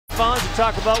to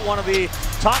talk about one of the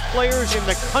top players in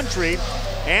the country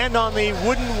and on the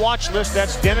Wooden watch list.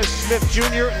 That's Dennis Smith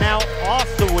Jr. now off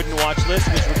the Wooden watch list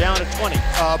because we're down to 20.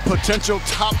 Potential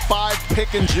top 5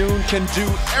 pick in June, can do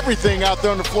everything out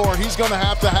there on the floor. He's going to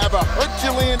have a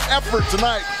Herculean effort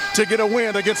tonight to get a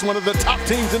win against one of the top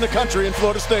teams in the country in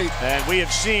Florida State. And we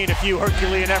have seen a few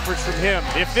Herculean efforts from him.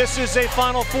 If this is a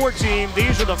Final Four team,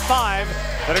 these are the 5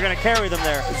 that are going to carry them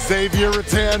there. Xavier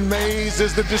Rattan-Mays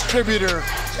is the distributor.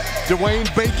 Dwayne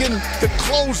Bacon, the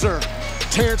closer.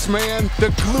 Terrence Mann,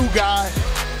 the glue guy.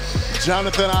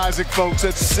 Jonathan Isaac, folks,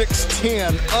 at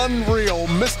 6'10", unreal.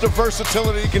 Mr.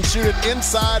 Versatility, can shoot it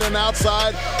inside and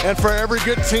outside. And for every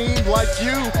good team like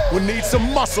you, we need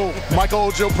some muscle. Michael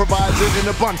Ojo provides it in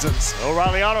abundance.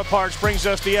 O'Reilly Auto Parts brings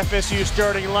us the FSU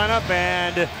starting lineup,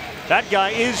 and that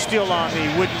guy is still on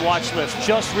the Wooden watch list.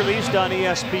 Just released on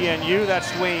ESPNU. That's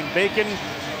Dwayne Bacon,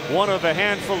 one of a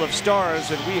handful of stars,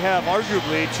 and we have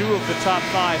arguably 2 of the top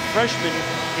 5 freshmen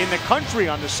in the country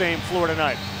on the same floor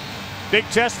tonight. Big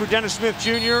test for Dennis Smith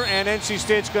Jr., and NC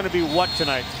State's going to be what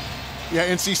tonight? Yeah,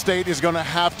 NC State is going to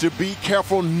have to be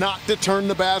careful not to turn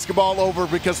the basketball over,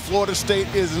 because Florida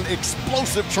State is an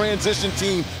explosive transition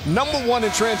team. #1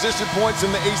 in transition points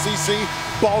in the ACC.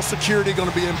 Ball security going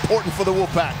to be important for the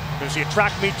Wolfpack. Going to see a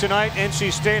track meet tonight.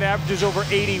 NC State averages over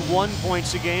 81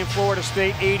 points a game. Florida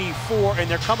State 84, and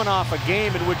they're coming off a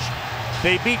game in which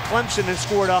they beat Clemson and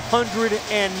scored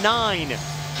 109.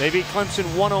 They beat Clemson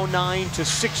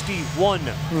 109-61.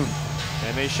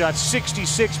 And they shot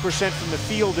 66% from the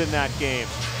field in that game.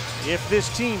 If this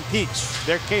team peaks,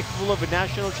 they're capable of a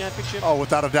national championship? Oh,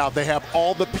 without a doubt. They have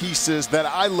all the pieces that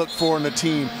I look for in a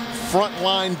team.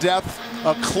 Frontline depth,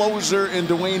 a closer in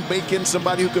Dwayne Bacon,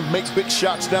 somebody who can make big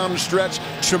shots down the stretch,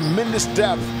 tremendous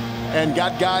depth, and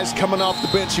got guys coming off the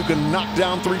bench who can knock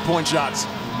down three-point shots.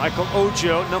 Michael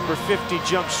Ojo, number 50,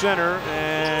 jump center,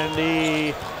 and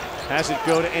he has it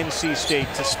go to NC State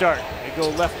to start. They go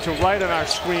left to right on our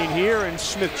screen here, and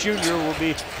Smith Jr. will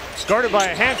be guarded by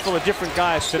a handful of different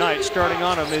guys tonight. Starting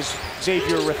on him is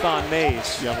Xavier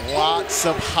Rathan-Mays. You have lots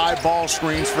of high ball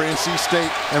screens for NC State.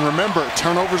 And remember,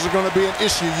 turnovers are going to be an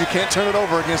issue. You can't turn it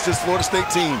over against this Florida State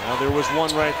team. Well, there was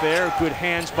one right there. Good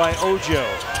hands by Ojo.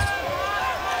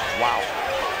 Wow.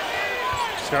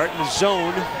 Starting the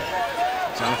zone.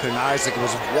 Jonathan Isaac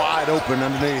was wide open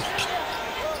underneath.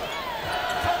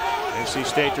 NC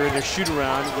State during their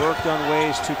shoot-around worked on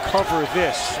ways to cover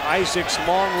this. Isaac's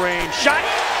long-range shot,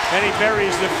 and he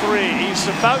buries the 3. He's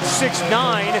about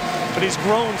 6'9", but he's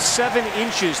grown 7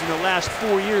 inches in the last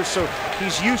 4 years, so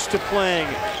he's used to playing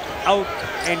out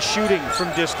and shooting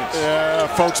from distance.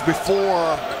 Folks,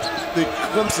 before the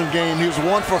Clemson game, he was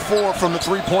 1 for 4 from the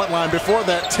three-point line. Before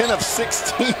that, 10 of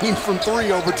 16 from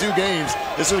 3 over 2 games.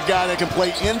 This is a guy that can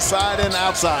play inside and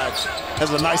outside.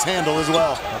 Has a nice handle as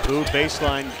well. Abu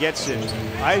baseline gets it.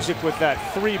 Isaac with that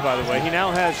 3, by the way. He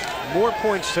now has more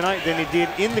points tonight than he did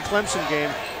in the Clemson game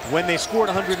when they scored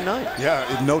 109. Yeah,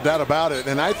 no doubt about it.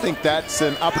 And I think that's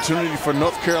an opportunity for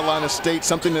North Carolina State,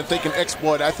 something that they can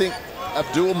exploit. I think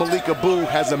Abdul Malik Abu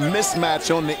has a mismatch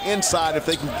on the inside if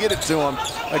they can get it to him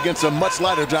against a much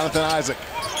lighter Jonathan Isaac.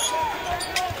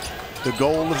 The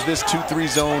goal of this 2-3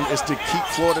 zone is to keep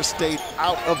Florida State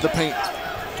out of the paint.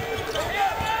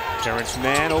 Terrence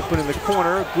Mann open in the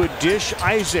corner. Good dish.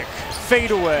 Isaac.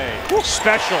 Fadeaway.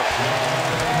 Special.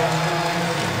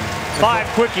 5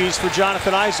 quickies for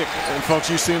Jonathan Isaac. And folks,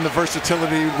 you've seen the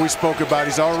versatility we spoke about.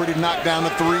 He's already knocked down the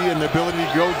 3 and the ability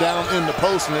to go down in the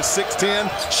post. And at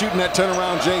 6'10", shooting that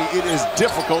turnaround J, it is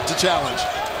difficult to challenge.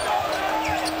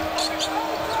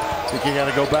 I think you got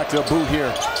to go back to Abu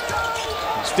here.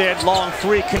 Instead, long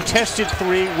 3, contested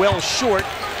 3, well short.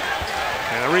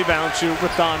 And a rebound to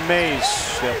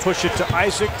Rathan-Mays. They'll push it to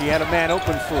Isaac. He had a man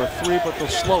open for a 3, but they'll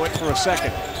slow it for a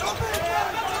second.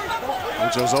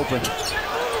 Ojo's open.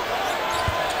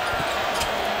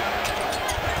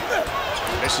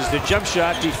 This is the jump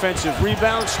shot, defensive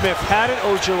rebound. Smith had it.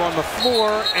 Ojo on the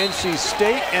floor. NC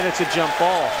State, and it's a jump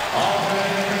ball.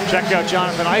 Check out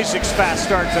Jonathan Isaac's fast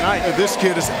start tonight. This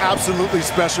kid is absolutely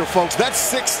special, folks. That's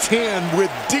 6'10"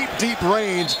 with deep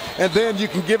range, and then you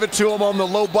can give it to him on the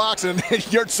low box, and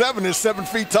your 7 is 7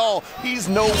 feet tall. He's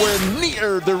nowhere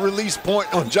near the release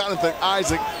point on Jonathan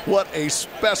Isaac. What a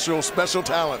special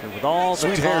talent. And with all the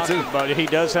sweet hair too. But he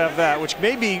does have that, which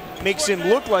maybe makes him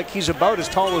look like he's about as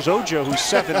tall as Ojo, who's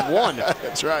 7'1".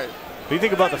 That's right. But you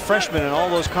think about the freshmen and all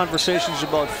those conversations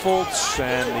about Fultz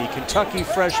and the Kentucky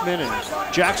freshman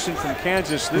and Jackson from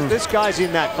Kansas. This guy's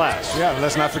in that class. Yeah,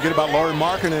 let's not forget about Lauri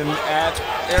Markkanen at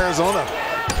Arizona.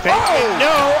 Oh!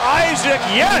 No, Isaac,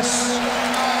 yes!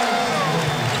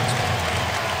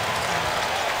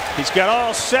 He's got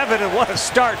all 7, and what a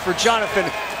start for Jonathan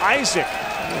Isaac.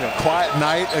 Quiet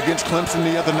night against Clemson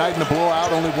the other night in the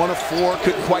blowout. Only 1 of 4.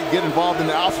 Couldn't quite get involved in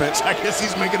the offense. I guess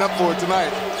he's making up for it tonight.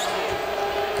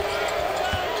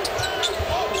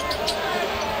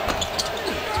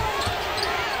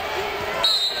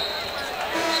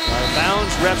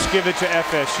 Bounds, refs give it to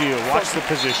FSU. Watch the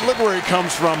position. Look where he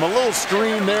comes from. A little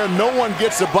screen there. No one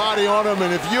gets a body on him.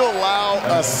 And if you allow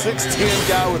a 6'10"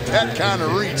 guy with that kind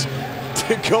of reach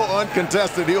to go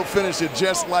uncontested, he'll finish it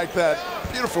just like that.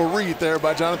 Beautiful read there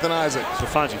by Jonathan Isaac. So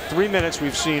Fonzie, 3 minutes,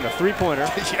 we've seen a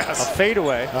three-pointer, yes, a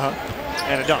fadeaway,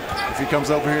 and a dunk. If he comes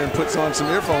over here and puts on some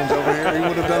earphones over here, he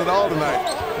would have done it all tonight.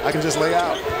 I can just lay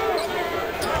out.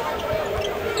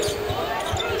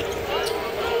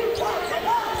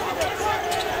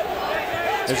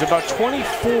 There's about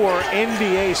 24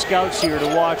 NBA scouts here to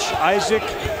watch Isaac,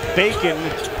 Bacon,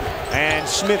 and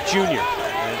Smith Jr.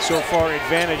 And so far,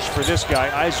 advantage for this guy,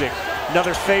 Isaac.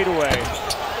 Another fadeaway.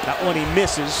 That one he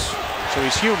misses, so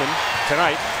he's human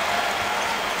tonight.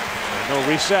 And no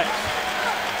reset.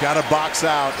 Got to box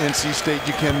out NC State.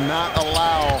 You cannot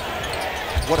allow,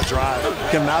 what a drive. You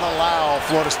cannot allow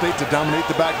Florida State to dominate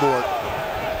the backboard.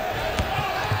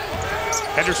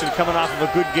 Henderson coming off of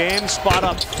a good game. Spot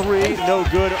up 3, no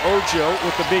good. Ojo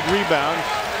with the big rebound.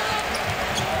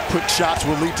 Quick shots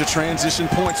will lead to transition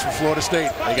points for Florida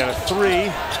State. They got a 3.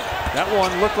 That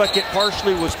one looked like it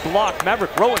partially was blocked.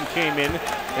 Maverick Rowan came in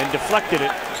and deflected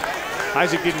it.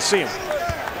 Isaac didn't see him.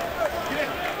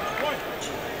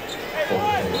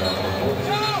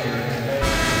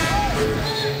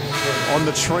 On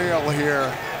the trail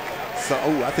here. So,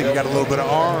 oh, I think he got a little bit of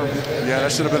arm. Yeah,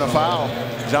 that should have been a foul.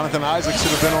 Jonathan Isaac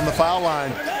should have been on the foul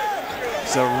line.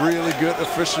 It's a really good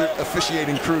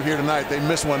officiating crew here tonight. They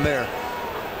missed one there.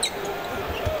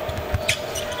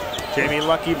 Jamie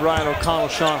Lucky, Brian O'Connell,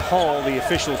 Sean Hall, the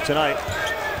officials tonight.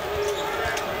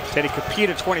 Teddy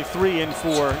Capita, 23, in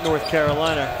for North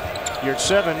Carolina.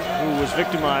 Yurt-Seven, who was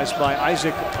victimized by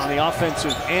Isaac on the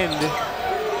offensive end,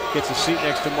 gets a seat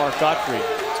next to Mark Gottfried.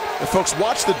 And folks,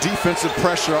 watch the defensive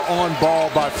pressure on ball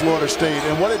by Florida State.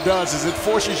 And what it does is it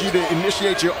forces you to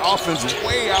initiate your offense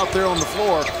way out there on the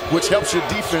floor, which helps your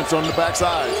defense on the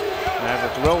backside.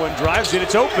 Maverick Rowan drives it.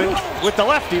 It's open. With the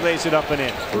left, he lays it up and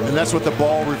in. And that's what the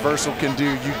ball reversal can do.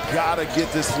 You got to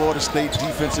get this Florida State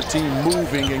defensive team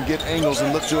moving and get angles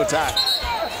and look to attack.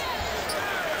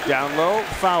 Down low,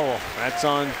 foul. That's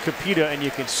on Capita, and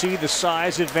you can see the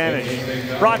size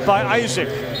advantage. Brought by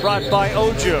Isaac, brought by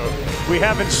Ojo. We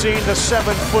haven't seen the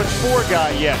 7'4" guy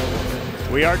yet.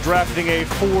 We are drafting a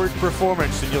forward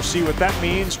performance, and you'll see what that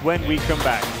means when we come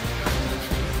back.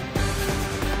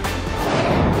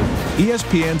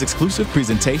 ESPN's exclusive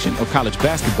presentation of college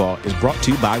basketball is brought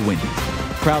to you by Wendy's,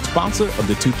 proud sponsor of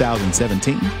the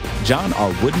 2017 John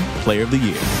R. Wooden Player of the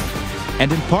Year,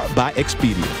 and in part by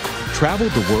Expedia. Travel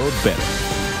the world better.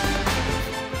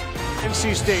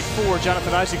 NC State 4,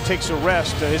 Jonathan Isaac takes a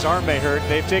rest. His arm may hurt.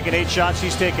 They've taken 8 shots.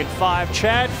 He's taken 5.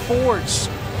 Chad Ford's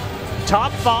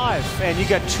top 5. And you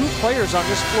got 2 players on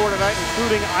this floor tonight,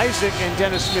 including Isaac and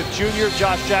Dennis Smith Jr.,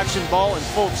 Josh Jackson, Ball, and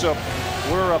Fultz. So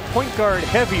we're a point guard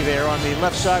heavy there on the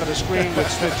left side of the screen with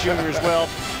Smith Jr. as well.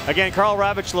 Again, Karl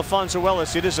Ravech, LaFonso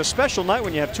Ellis. It is a special night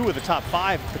when you have 2 of the top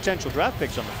 5 potential draft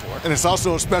picks on the floor. And it's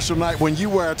also a special night when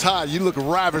you wear a tie. You look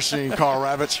ravishing, Karl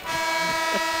Ravech.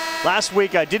 Last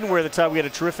week, I didn't wear the tie. We had a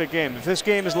terrific game. If this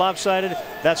game is lopsided,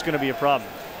 that's going to be a problem.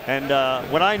 And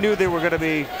when I knew there were going to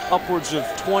be upwards of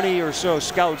 20 or so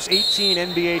scouts, 18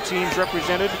 NBA teams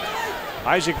represented,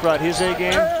 Isaac brought his A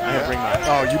game. I had to bring mine.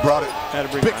 Oh, you brought it. Had to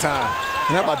bring big mine. Time.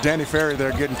 And how about Danny Ferry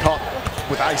there getting caught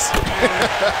with ice?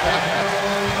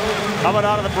 Coming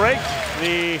out of the break,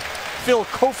 the Phil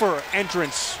Kofer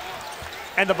entrance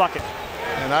and the bucket.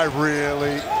 And I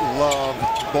really love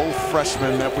both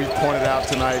freshmen that we pointed out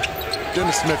tonight.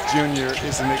 Dennis Smith Jr.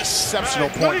 is an exceptional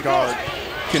point guard.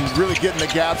 Can really get in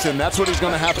the gaps, and that's what he's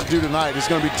going to have to do tonight. It's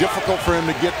going to be difficult for him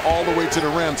to get all the way to the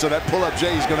rim, so that pull-up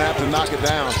J is going to have to knock it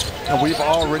down. And we've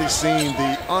already seen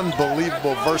the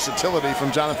unbelievable versatility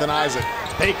from Jonathan Isaac.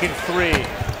 Bacon 3.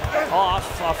 Off,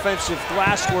 offensive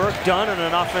glass work done, and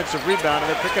an offensive rebound,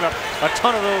 and they're picking up a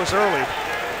ton of those early.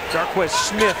 Jarquez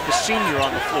Smith, the senior,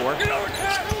 on the floor.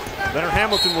 Leonard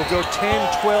Hamilton will go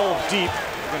 10-12 deep.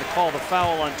 They're going to call the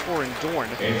foul on Torin Dorn.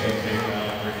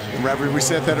 Reverie, we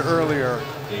said that earlier.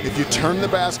 If you turn the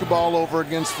basketball over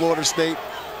against Florida State,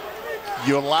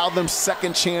 you allow them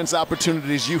second chance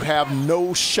opportunities, you have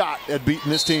no shot at beating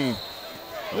this team.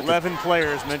 11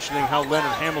 players mentioning how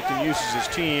Leonard Hamilton uses his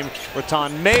team.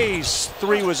 Raton Mays,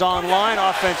 3 was online.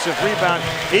 Offensive rebound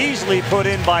easily put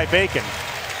in by Bacon.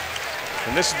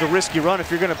 And this is the risky run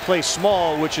if you're going to play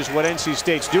small, which is what NC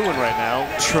State's doing right now.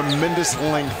 Tremendous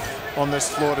length on this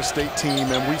Florida State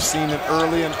team, and we've seen it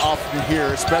early and often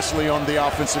here, especially on the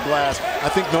offensive glass. I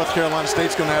think North Carolina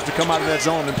State's going to have to come out of that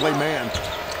zone and play man.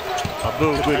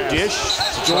 Abu, good dish.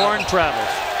 Dorn travels.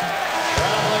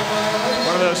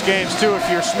 One of those games, too, if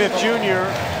you're Smith Jr.,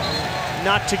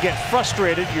 not to get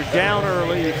frustrated. You're down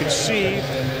early. You can see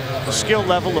the skill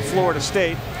level of Florida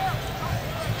State.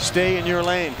 Stay in your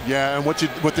lane. Yeah, and what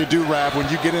they do, Rav, when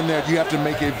you get in there, you have to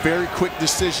make a very quick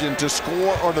decision to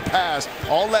score or to pass.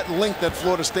 All that length that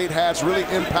Florida State has really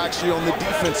impacts you on the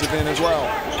defensive end as well.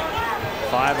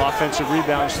 5 offensive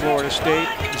rebounds, Florida State,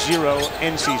 0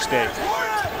 NC State.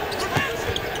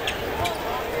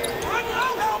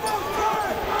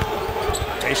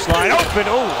 Baseline open.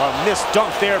 Oh, a missed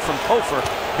dunk there from Kofor.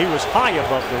 He was high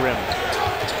above the rim.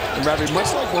 And Ravi,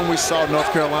 much like when we saw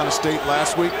North Carolina State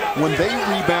last week, when they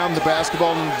rebound the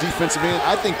basketball on the defensive end,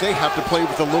 I think they have to play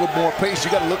with a little more pace.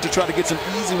 You got to look to try to get some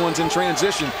easy ones in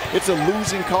transition. It's a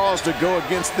losing cause to go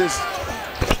against this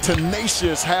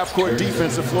tenacious half-court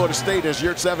defense of Florida State as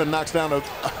Yurtseven knocks down a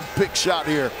big shot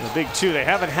here. The big 2. They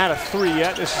haven't had a 3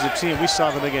 yet. This is a team, we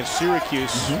saw them against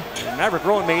Syracuse. Maverick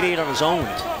Rowan made 8 on his own.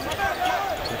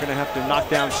 They're going to have to knock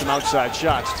down some outside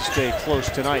shots to stay close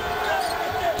tonight.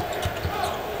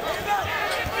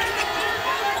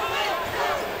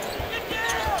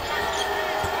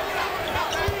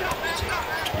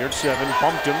 Yurtseven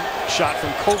bumped him. Shot from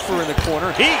Kofor in the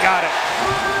corner. He got it.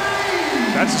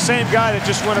 That's the same guy that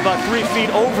just went about 3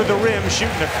 feet over the rim,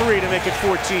 shooting a 3 to make it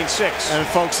 14-6. And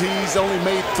folks, he's only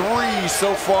made 3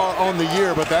 so far on the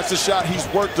year, but that's a shot he's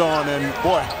worked on, and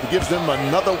boy, it gives them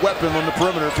another weapon on the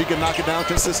perimeter if he can knock it down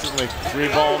consistently. 3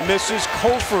 ball misses.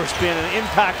 Kofor's been an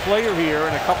impact player here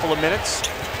in a couple of minutes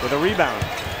with a rebound.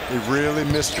 They really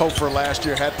missed Kofor last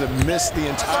year, had to miss the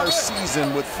entire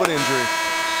season with foot injury.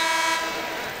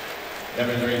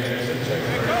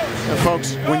 And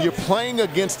folks, when you're playing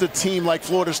against a team like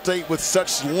Florida State with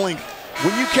such length,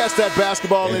 when you catch that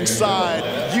basketball inside,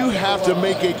 you have to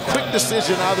make a quick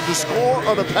decision either to score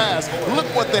or to pass. Look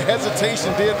what the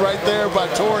hesitation did right there by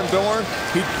Torin Dorn.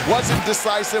 He wasn't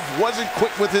decisive, wasn't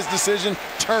quick with his decision.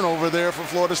 Turnover there for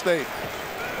Florida State.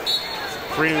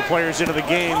 3 new players into the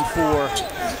game for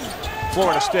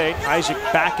Florida State. Isaac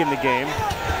back in the game.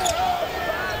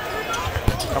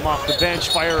 Come off the bench,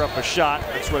 fire up a shot.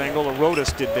 That's what Angola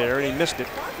Rodas did there, and he missed it.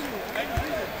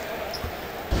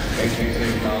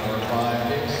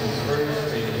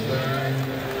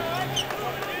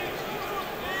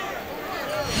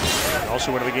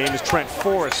 Also into the game is Trent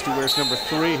Forrest, who wears number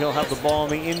 3. He'll have the ball on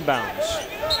the inbounds.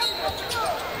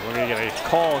 We're going to get a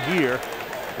call here.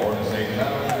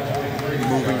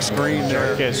 Moving screen there.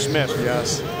 Marquez Smith.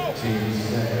 Yes.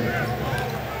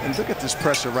 And look at this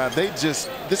pressure, Rob.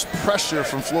 This pressure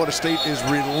from Florida State is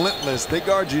relentless. They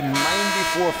guard you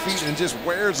 94 feet and just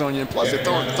wears on you. And plus, they're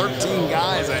throwing 13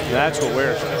 guys at you. That's what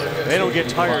wears. They don't get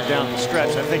tired down the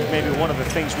stretch. I think maybe one of the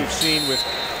things we've seen with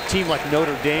a team like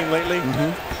Notre Dame lately,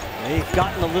 they've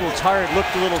gotten a little tired,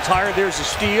 looked a little tired. There's a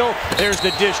steal. There's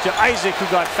the dish to Isaac, who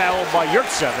got fouled by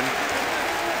Yurtseven.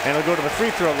 And he'll go to the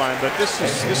free throw line, but this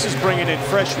is bringing in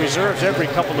fresh reserves every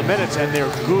couple of minutes, and they're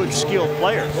good, skilled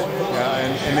players. Yeah,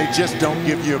 and they just don't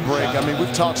give you a break. I mean,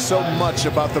 we've talked so much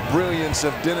about the brilliance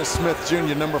of Dennis Smith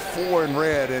Jr., number 4 in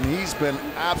red, and he's been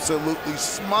absolutely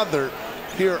smothered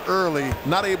here early,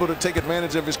 not able to take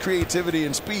advantage of his creativity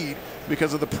and speed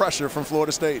because of the pressure from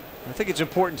Florida State. I think it's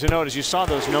important to note, as you saw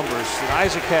those numbers, that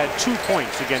Isaac had 2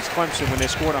 points against Clemson when they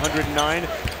scored 109.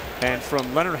 And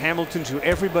from Leonard Hamilton to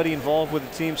everybody involved with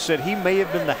the team said he may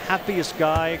have been the happiest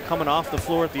guy coming off the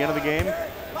floor at the end of the game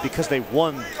because they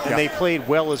won and they played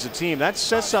well as a team. That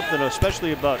says something,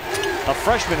 especially about a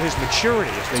freshman, his maturity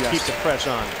as they keep the press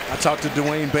on. I talked to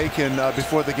Dwayne Bacon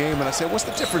before the game, and I said, what's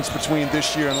the difference between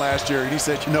this year and last year? And he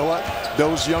said, you know what?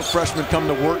 Those young freshmen come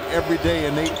to work every day,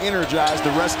 and they energize the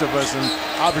rest of us. And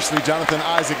obviously, Jonathan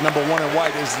Isaac, number 1 in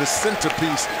white, is the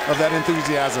centerpiece of that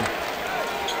enthusiasm.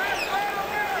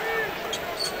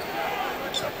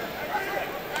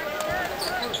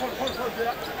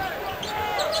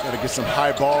 Got to get some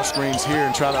high ball screens here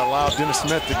and try to allow Dennis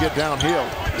Smith to get downhill.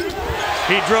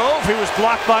 He drove. He was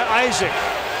blocked by Isaac.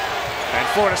 And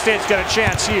Florida State's got a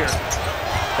chance here.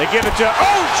 They give it to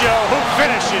Ojo, who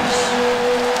finishes.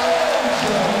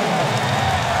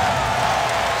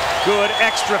 Good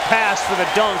extra pass for the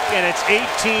dunk, and it's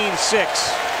 18-6.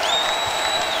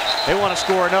 They want to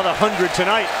score another 100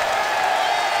 tonight.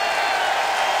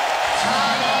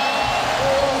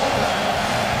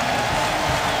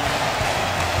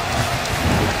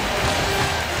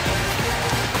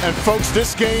 And folks,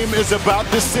 this game is about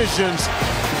decisions.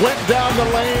 went down the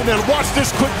lane, and watch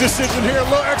this quick decision here. A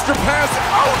little extra pass.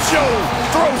 Ocho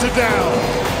throws it down.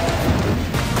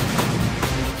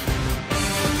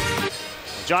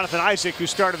 Jonathan Isaac, who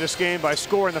started this game by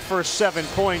scoring the first 7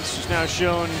 points, has now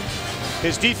shown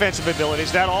his defensive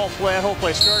abilities. That whole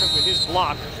play started with his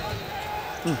block.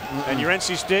 And you're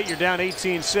NC State, you're down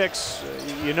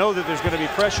 18-6. You know that there's going to be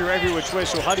pressure every which way,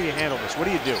 so how do you handle this? What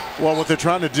do you do? Well, what they're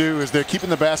trying to do is they're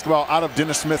keeping the basketball out of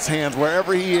Dennis Smith's hands.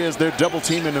 Wherever he is, they're double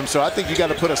teaming him. So I think you got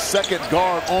to put a second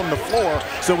guard on the floor,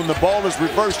 so when the ball is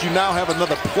reversed, you now have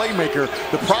another playmaker.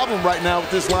 The problem right now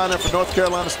with this lineup for North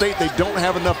Carolina State, they don't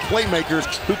have enough playmakers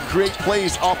who can create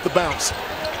plays off the bounce.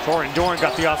 Torian Dorn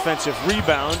got the offensive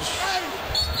rebound.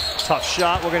 Tough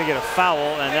shot. We're going to get a foul,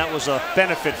 and that was a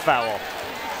benefit foul.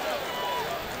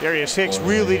 Darius Hicks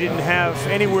really didn't have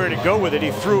anywhere to go with it.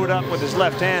 He threw it up with his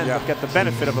left hand, but got the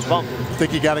benefit of a bump. I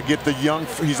think you got to get the young,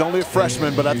 he's only a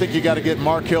freshman, but I think you got to get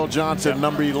Markel Johnson,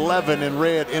 number 11 in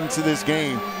red, into this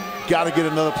game. Got to get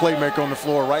another playmaker on the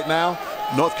floor. Right now,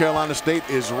 North Carolina State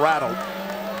is rattled.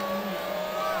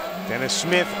 Dennis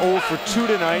Smith 0 for 2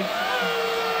 tonight.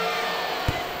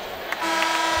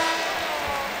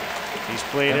 He's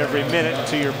played every minute.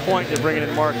 To your point, they're bringing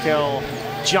in Markel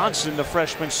Johnson, the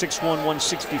freshman, 6'1",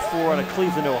 164 out of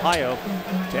Cleveland, Ohio,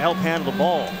 to help handle the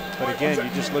ball. But again,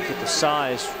 you just look at the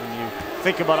size when you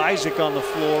think about Isaac on the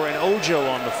floor and Ojo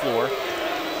on the floor.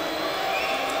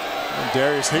 And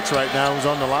Darius Hicks right now, who's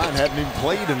on the line, hadn't even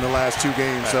played in the last 2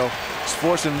 games. So it's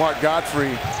forcing Mark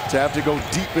Godfrey to have to go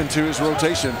deep into his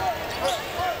rotation.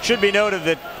 Should be noted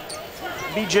that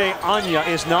BJ Anya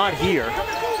is not here.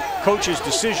 Coach's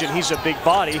decision, he's a big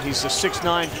body. He's a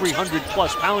 6'9",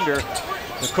 300-plus pounder.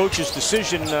 The coach's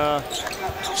decision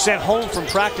sent home from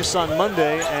practice on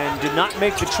Monday and did not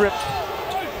make the trip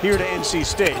here to NC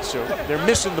State. So they're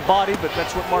missing the body, but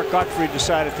that's what Mark Godfrey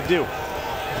decided to do.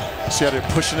 See how they're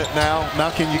pushing it now? Now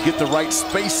can you get the right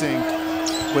spacing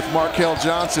with Markel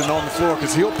Johnson on the floor?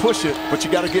 Because he'll push it, but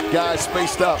you got to get guys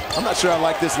spaced up. I'm not sure I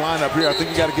like this lineup here. I think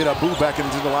you got to get Abu back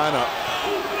into the lineup.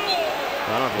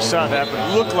 I don't know if you saw that, but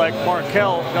it looked like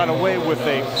Markel got away with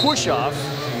a push-off.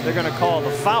 They're going to call the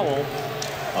foul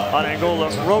on Angola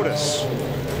Rodas.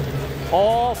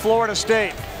 All Florida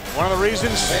State. One of the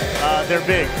reasons they're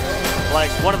big. Like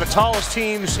one of the tallest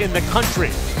teams in the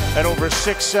country at over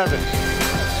 6'7".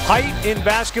 Height in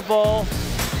basketball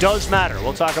does matter.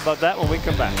 We'll talk about that when we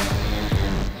come back.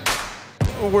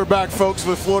 We're back, folks,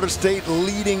 with Florida State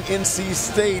leading NC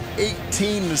State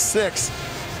 18-6.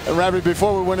 And Rabbit,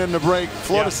 before we went into break,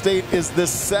 Florida State is the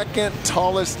 2nd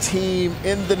tallest team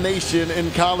in the nation in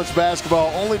college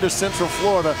basketball, only to Central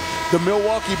Florida. The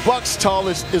Milwaukee Bucks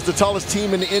is the tallest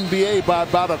team in the NBA by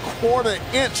about a 1/4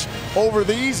 inch over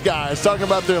these guys, talking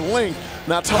about their length.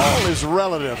 Now, tall is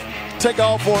relative. Take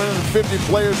all 450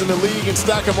 players in the league and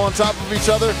stack them on top of each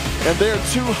other, and they're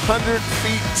 200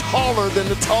 feet taller than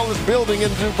the tallest building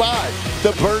in Dubai,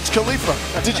 the Burj Khalifa.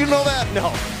 Did you know that?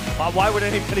 No. Why would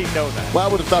anybody know that? Well, I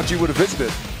would have thought you would have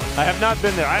visited. I have not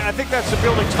been there. I think that's the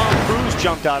building Tom Cruise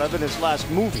jumped out of in his last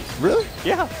movie. Really?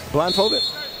 Yeah. Blindfolded?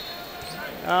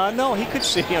 No, he could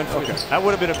see. Okay. That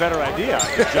would have been a better idea.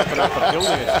 Jumping off a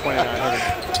building that's 2,900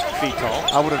 feet tall.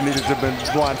 I would have needed to have been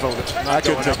blindfolded. I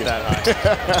couldn't take it. That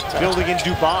high. Building in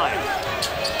Dubai.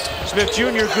 Smith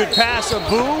Jr., good pass.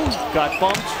 Abu got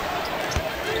bumped.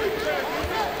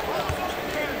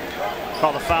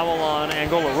 Call the foul on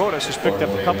Angola Rodas, who's picked up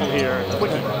a couple here.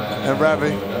 Quickie. And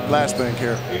Ravi, last thing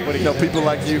here. What do you know? People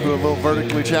like you who are a little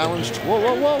vertically challenged.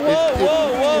 If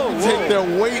you take their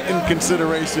weight in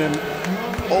consideration,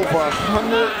 over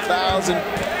 100,000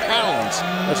 pounds,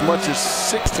 as much as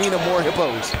 16 or more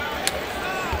hippos.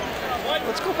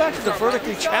 Let's go back to the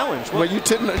vertically challenged. Well, you're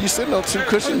sitting on 2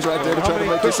 cushions right there to try to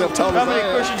make yourself taller. How many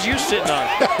cushions you sitting on?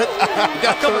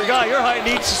 Come on, guy, your height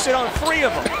needs to sit on 3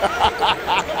 of them.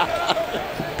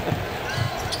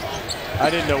 I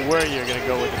didn't know where you were going to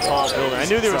go with the tall building. I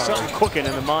knew there was something cooking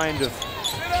in the mind of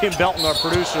Kim Belton, our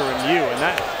producer, and you, and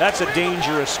that's a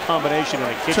dangerous combination in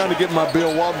the kitchen. Trying to get my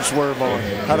Bill Walton swerve on.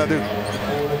 How'd I do?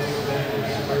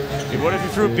 Hey, what if you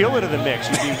threw Bill into the mix?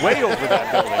 You'd be way over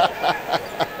that building.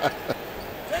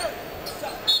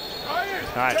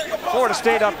 All right, Florida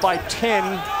State up by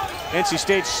 10. NC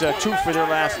State's 2 for their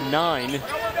last 9.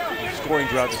 Scoring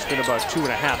drought that's been about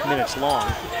 2.5 minutes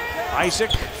long.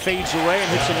 Isaac fades away and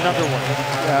hits another one.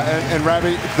 Yeah, and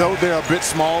Ravi, though they're a bit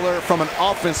smaller, from an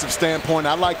offensive standpoint,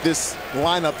 I like this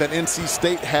lineup that NC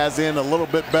State has in a little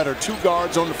bit better. 2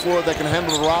 guards on the floor that can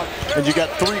handle the rock, and you got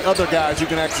 3 other guys who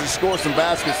can actually score some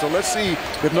baskets. So let's see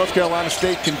if North Carolina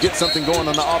State can get something going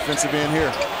on the offensive end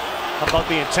here. About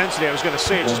the intensity, I was going to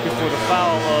say it just before the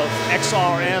foul of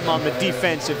XRM on the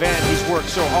defensive end. He's worked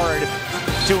so hard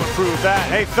to improve that.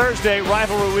 Hey, Thursday,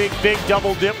 rivalry week, big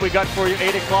double dip we got for you,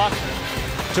 8 o'clock.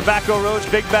 Tobacco Road's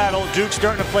big battle. Duke's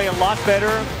starting to play a lot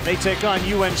better. They take on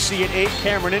UNC at 8,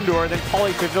 Cameron Indoor, then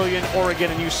Pauley Pavilion,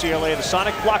 Oregon, and UCLA. The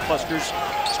Sonic Blockbusters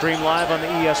stream live on the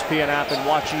ESPN app and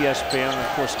watch ESPN. And of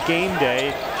course, game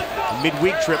day,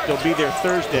 midweek trip, they'll be there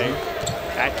Thursday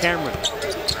at Cameron.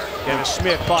 Dennis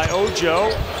Smith by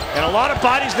Ojo, and a lot of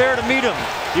bodies there to meet him.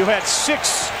 You had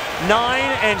 6, 9,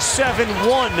 and 7,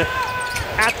 1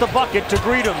 at the bucket to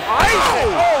greet him.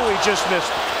 Oh, he just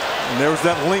missed. And there was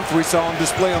that length we saw on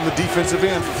display on the defensive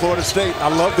end for Florida State. I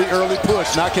love the early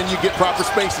push. Now can you get proper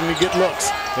spacing and get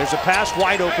looks? There's a pass,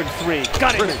 wide open 3.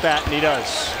 Got to hit that, and he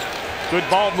does. Good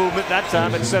ball movement that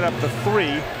time and set up the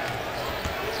 3.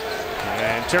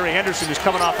 And Terry Henderson, who's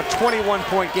coming off a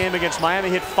 21-point game against Miami,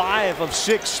 hit 5 of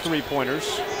 6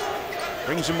 three-pointers.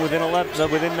 Brings him within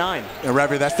 9. And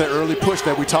Ravi, that's the early push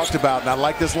that we talked about. And I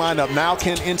like this lineup. Now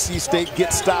can NC State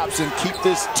get stops and keep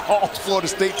this tall Florida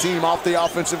State team off the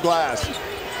offensive glass?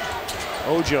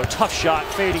 Ojo, tough shot,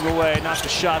 fading away. Not the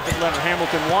shot that Leonard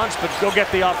Hamilton wants, but go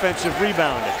get the offensive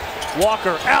rebound.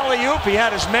 Walker, alley-oop, he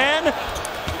had his man.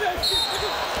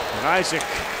 And Isaac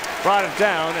brought it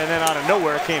down, and then out of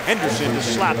nowhere came Henderson to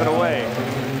slap it away.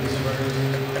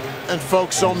 And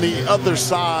folks, on the other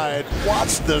side,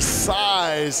 watch the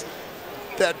size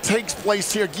that takes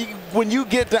place here. When you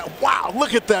get that, wow,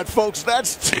 look at that, folks.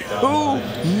 That's 2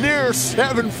 near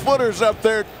 7-footers up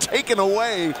there taking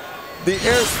away the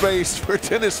airspace for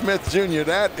Dennis Smith Jr.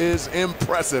 That is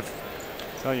impressive.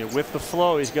 I tell you, with the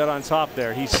flow he's got on top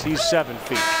there, he's 7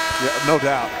 feet. Yeah, no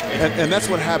doubt. And that's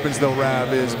what happens, though,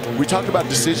 Rav, is we talked about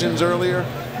decisions earlier.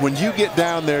 When you get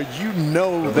down there, you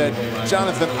know that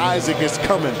Jonathan Isaac is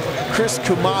coming. Chris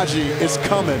Kumaji is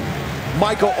coming.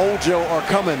 Michael Ojo are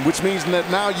coming, which means that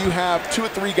now you have 2 or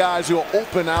 3 guys who are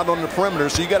open out on the perimeter.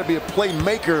 So you got to be a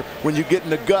playmaker when you get in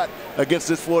the gut against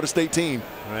this Florida State team.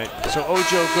 Right. So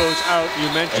Ojo goes out. You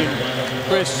mentioned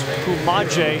Chris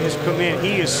Kumaji has come in.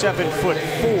 He is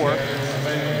 7'4".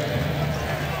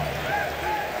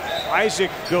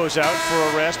 Isaac goes out for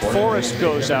a rest. Forrest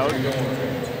goes out.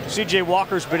 C.J.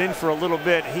 Walker's been in for a little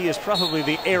bit. He is probably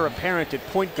the heir apparent at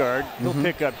point guard. He'll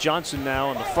pick up Johnson now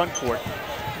on the front court.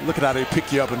 Look at how they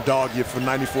pick you up and dog you for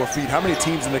 94 feet. How many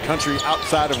teams in the country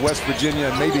outside of West Virginia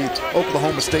and maybe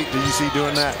Oklahoma State do you see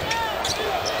doing that?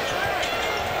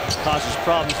 Causes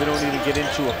problems. They don't even get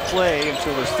into a play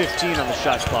until there's 15 on the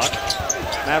shot clock.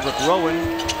 Maverick Rowan,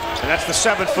 and that's the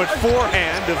 7'4"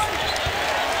 hand of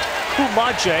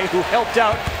Kumaji, who helped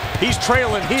out. He's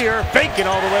trailing here, Bacon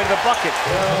all the way to the bucket.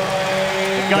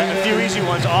 They've gotten a few easy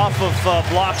ones off of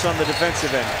blocks on the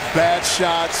defensive end. Bad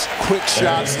shots, quick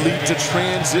shots lead to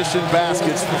transition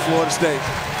baskets for Florida State.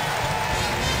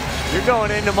 You're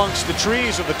going in amongst the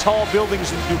trees of the tall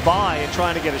buildings in Dubai and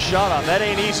trying to get a shot on. That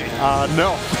ain't easy.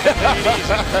 No. That ain't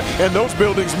easy. And those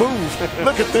buildings move.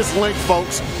 Look at this length,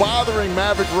 folks. Bothering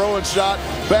Maverick Rowan shot.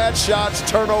 Bad shots,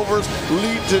 turnovers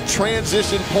lead to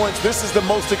transition points. This is the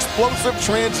most explosive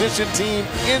transition team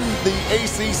in the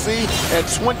ACC at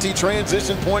 20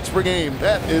 transition points per game.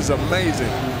 That is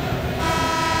amazing.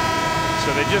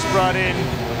 So they just brought in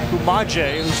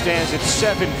Kumaji, who stands at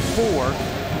 7'4".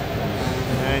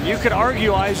 And you could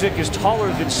argue Isaac is taller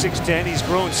than 6'10". He's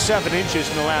grown 7 inches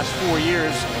in the last 4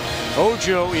 years.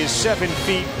 Ojo is 7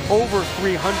 feet, over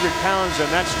 300 pounds,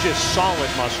 and that's just solid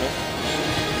muscle.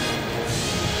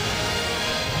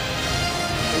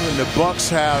 And the Bucks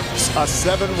have a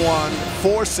 7'1",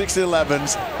 4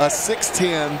 6'11s, a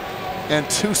 6'10", and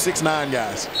 2 6'9"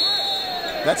 guys.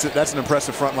 That's it. That's an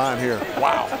impressive front line here.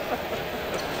 Wow.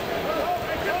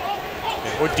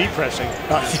 Or depressing.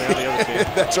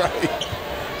 That's right.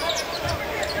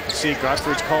 See,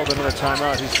 Godfrey's called another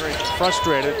timeout. He's very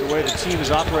frustrated the way the team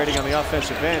is operating on the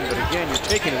offensive end. But again, you're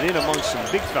taking it in amongst some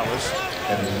big fellas.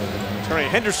 Terry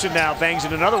Henderson now bangs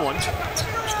in another one.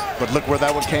 But look where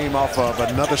that one came off of.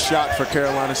 Another shot for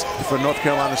North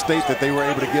Carolina State that they were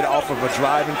able to get off of a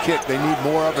drive and kick. They need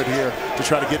more of it here to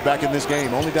try to get back in this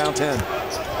game. Only down 10.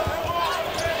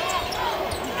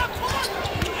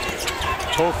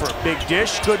 Topher, big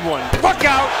dish, good one. Look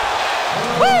out!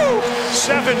 Woo!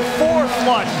 7'4"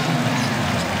 flood.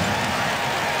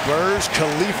 Burj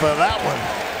Khalifa, that one.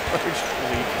 Burj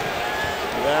Khalifa.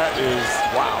 That is,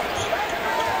 wow.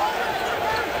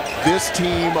 This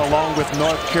team, along with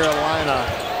North Carolina,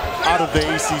 out of the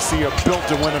ACC, are built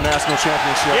to win a national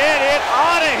championship. Get it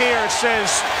out of here,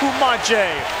 says Kumaji.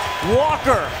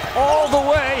 Walker, all the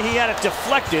way. He had it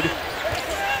deflected.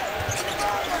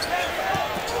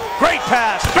 Great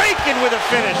pass. Bacon with a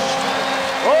finish.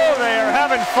 Oh, they are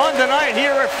having fun tonight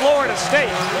here at Florida State.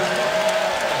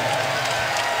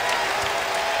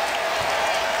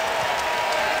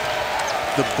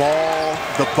 The ball,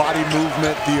 the body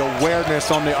movement, the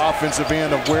awareness on the offensive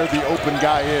end of where the open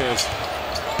guy is.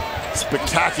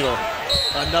 Spectacular.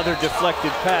 Another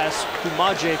deflected pass.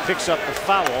 Kumaje picks up the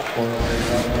foul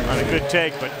on a good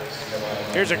take, but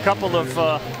here's a couple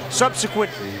of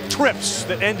subsequent trips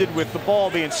that ended with the ball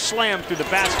being slammed through the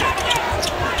basket.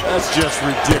 That's just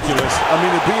ridiculous. I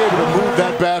mean, to be able to move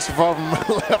that basketball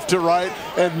from left to right,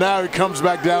 and now he comes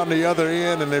back down the other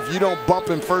end, and if you don't bump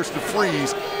him first to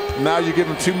freeze, now you give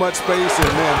him too much space, and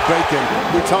then Bacon.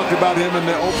 We talked about him in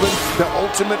the open, the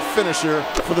ultimate finisher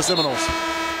for the Seminoles.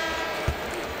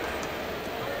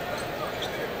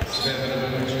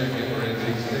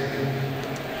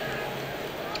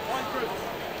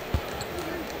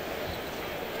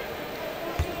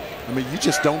 I mean, you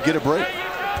just don't get a break.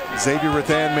 Xavier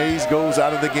Rathan-Mayes goes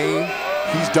out of the game.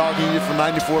 He's dogging you for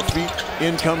 94 feet.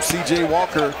 In comes C.J.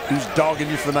 Walker, who's dogging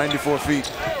you for 94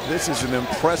 feet. This is an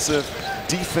impressive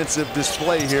defensive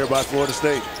display here by Florida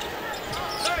State.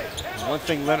 One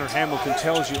thing Leonard Hamilton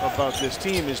tells you about this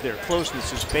team is their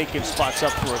closeness. As Bacon spots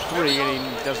up for a three,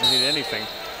 and he doesn't need anything.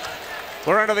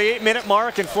 We're under the 8-minute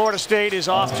mark, and Florida State is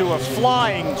off to a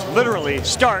flying, literally,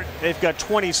 start. They've got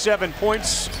 27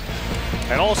 points,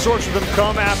 and all sorts of them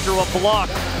come after a block.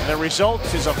 The result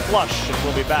is a flush, and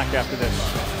we'll be back after this.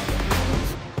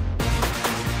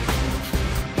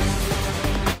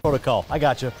 Protocol. I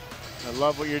got you. I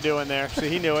love what you're doing there. See,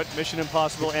 he knew it. Mission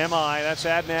Impossible, M.I. That's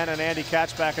Adnan and Andy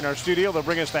Katz back in our studio. They'll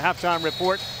bring us the halftime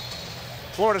report.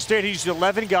 Florida State used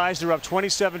 11 guys. They're up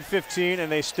 27-15, and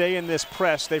they stay in this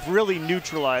press. They've really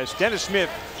neutralized. Dennis Smith,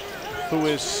 who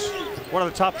is one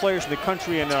of the top players in the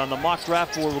country, and on the mock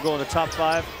draft board will go in the top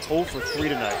 5, 0 for 3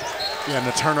 tonight. Yeah, and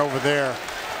the turnover there.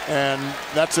 And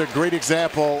that's a great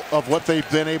example of what they've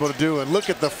been able to do. And look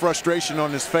at the frustration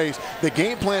on his face. The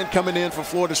game plan coming in for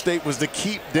Florida State was to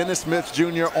keep Dennis Smith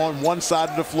Jr. on one side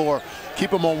of the floor.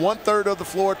 Keep him on 1/3 of the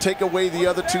floor, take away the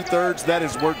other 2/3. That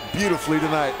has worked beautifully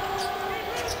tonight.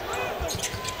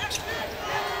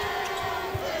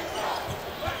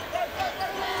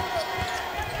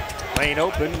 Lane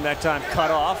open, that time cut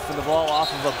off, and the ball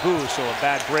off of Abu. So a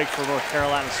bad break for North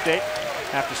Carolina State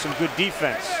after some good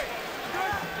defense.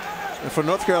 And for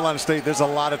North Carolina State, there's a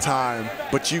lot of time,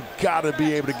 but you got to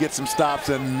be able to get some stops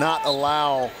and not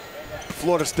allow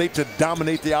Florida State to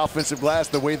dominate the offensive glass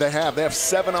the way they have. They have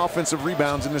 7 offensive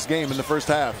rebounds in this game in the first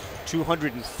half.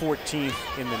 214th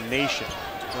in the nation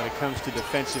when it comes to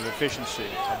defensive efficiency.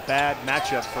 A bad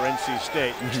matchup for NC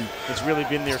State. It's really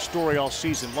been their story all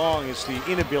season long, is the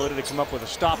inability to come up with a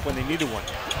stop when they needed one.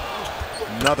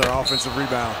 Another offensive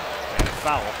rebound. And a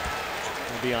foul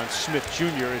will be on Smith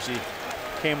Jr. as he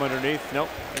came underneath. Nope,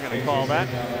 they're going to call that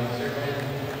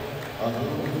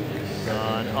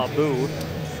on Abu.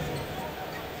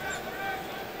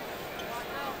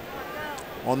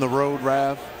 On the road,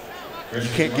 Rav, you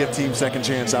can't give teams second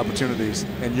chance opportunities,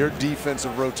 and your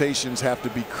defensive rotations have to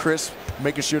be crisp,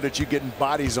 making sure that you're getting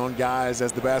bodies on guys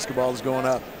as the basketball is going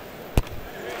up.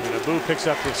 And Abu picks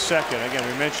up his second. Again,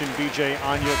 we mentioned BJ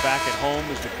Anya back at home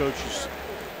as the coaches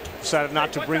decided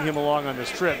not to bring him along on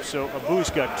this trip. So Abu's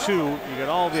got 2. You got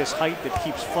all this height that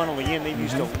keeps funneling in. They've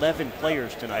used 11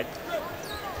 players tonight.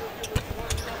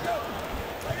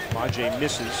 Majay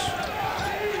misses.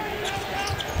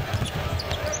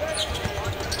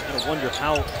 I wonder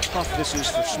how tough this is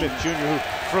for Smith Jr., who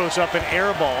throws up an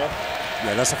air ball.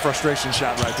 Yeah, that's a frustration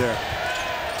shot right there.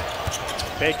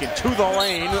 Bacon to the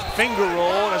lane, finger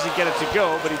roll, doesn't get it to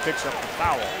go, but he picks up the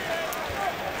foul.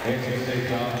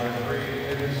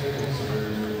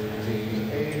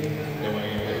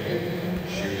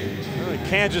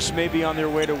 Kansas may be on their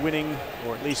way to winning,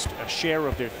 or at least a share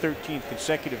of their 13th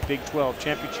consecutive Big 12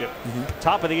 championship.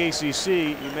 Top of the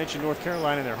ACC, you mentioned North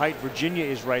Carolina and their height. Virginia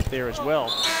is right there as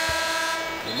well.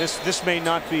 And this may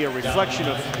not be a reflection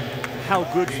of how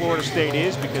good Florida State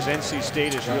is, because NC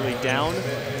State is really down.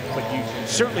 But you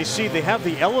certainly see they have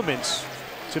the elements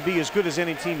to be as good as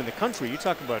any team in the country. You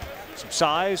talk about some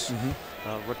size.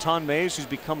 Rathan-Mayes, who's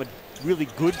become a really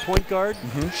good point guard,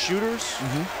 shooters,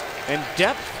 and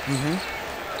depth.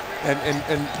 And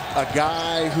a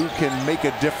guy who can make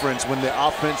a difference when the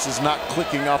offense is not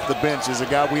clicking off the bench is a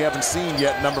guy we haven't seen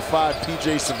yet. Number 5,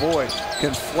 P.J. Savoy,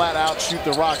 can flat out shoot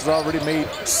the rock. He's already made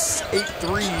 8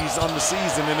 threes on the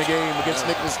season in a game against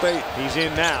Nicholas State. He's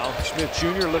in now. Smith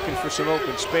Jr. looking for some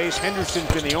open space.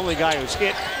 Henderson's been the only guy who's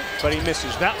hit, but he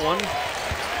misses that one.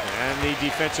 And the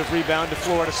defensive rebound to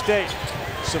Florida State.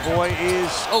 Savoy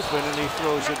is open, and he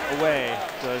throws it away,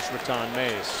 does Rattan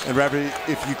Mays. And Ravi,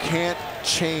 if you can't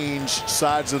change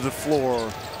sides of the floor,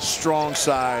 strong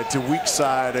side to weak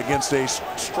side against a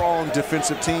strong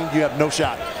defensive team, you have no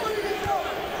shot.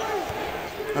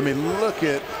 I mean, look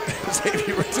at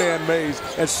Xavier Rattan Mays.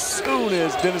 As soon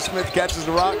as Dennis Smith catches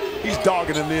the rock, he's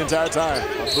dogging him the entire time.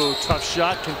 Abu, tough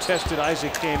shot, contested.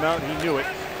 Isaac came out, he knew it.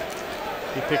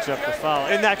 He picks up the foul.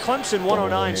 In that Clemson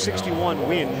 109-61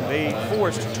 win, they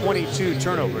forced 22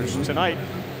 turnovers. Tonight,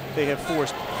 they have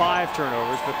forced 5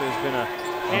 turnovers, but there's been a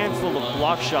handful of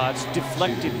block shots,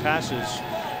 deflected passes.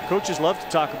 Coaches love to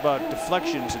talk about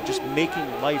deflections and just making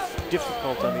life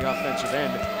difficult on the offensive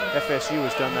end. FSU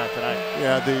has done that tonight.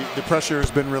 Yeah, the pressure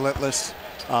has been relentless.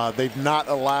 They've not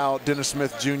allowed Dennis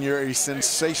Smith Jr., a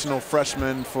sensational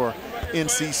freshman for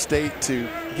NC State, to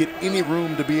get any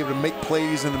room to be able to make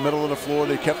plays in the middle of the floor.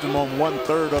 They kept him on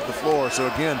 1/3 of the floor. So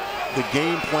again, the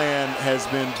game plan has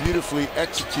been beautifully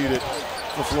executed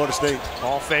for Florida State.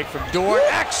 Ball fake from Dorn.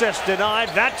 Access denied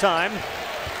that time.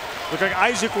 Looked like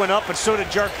Isaac went up, but so did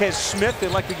Jarquez Smith.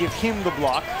 They'd like to give him the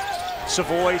block.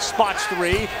 Savoy spots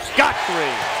 3. Got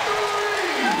 3.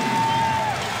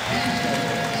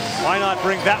 Why not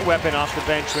bring that weapon off the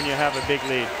bench when you have a big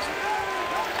lead?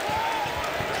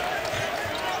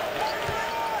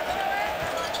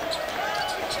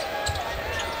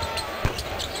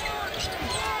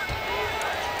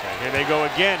 And here they go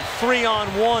again.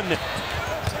 3-on-1.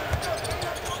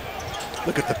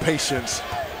 Look at the patience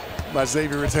by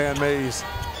Xavier Rattan Mays.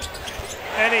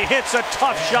 And he hits a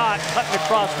tough shot, cutting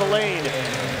across the lane.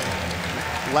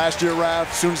 Last year, Rav,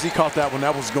 as soon as he caught that one,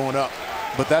 that was going up.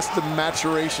 But that's the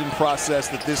maturation process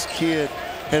that this kid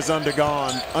has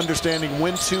undergone, understanding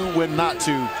when to, when not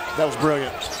to. That was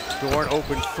brilliant. Dorn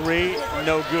open 3,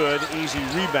 no good, easy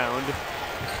rebound.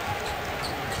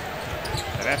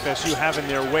 And FSU having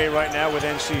their way right now with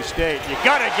NC State. You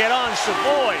gotta get on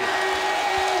Savoy.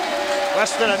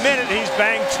 Less than a minute, he's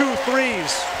banged 2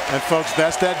 threes. And folks,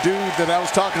 that's that dude that I was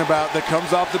talking about that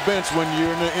comes off the bench when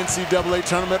you're in the NCAA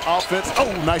tournament offense.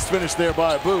 Oh, nice finish there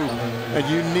by Abu. And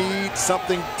you need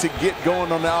something to get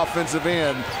going on the offensive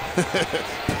end.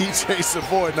 PJ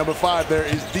Savoy, number 5 there,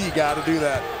 is the guy to do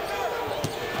that.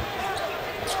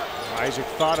 Isaac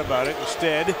thought about it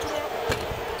instead.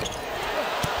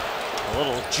 A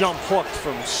little jump hook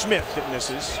from Smith that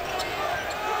misses.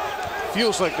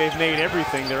 Feels like they've made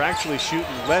everything. They're actually shooting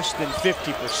less than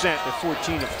 50%. They're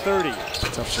 14 of 30.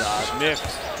 Tough shot. Smith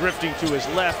drifting to his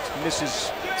left, misses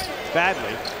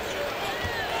badly.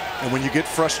 And when you get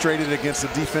frustrated against a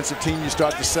defensive team, you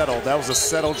start to settle. That was a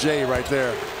settle J right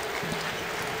there.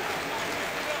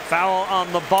 Foul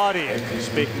on the body.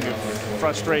 Speaking of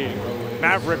frustrating,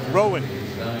 Maverick Rowan.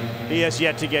 He has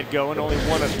yet to get going, only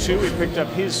 1 of 2. He picked up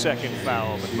his second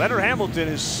foul. But Leonard Hamilton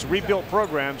has rebuilt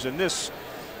programs, and this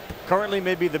currently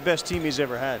may be the best team he's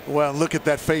ever had. Well, look at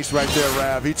that face right there,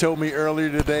 Rav. He told me earlier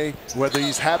today, whether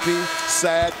he's happy,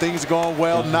 sad, things going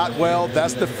well, not well,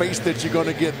 that's the face that you're going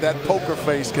to get, that poker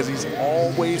face, because he's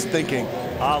always thinking.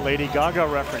 Ah, Lady Gaga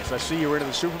reference. I see you were into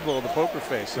the Super Bowl, the poker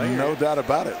face. No doubt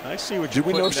about it. I see what you're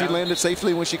Did we know she landed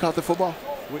safely when she caught the football?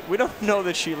 We don't know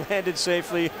that she landed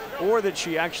safely or that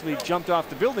she actually jumped off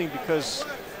the building because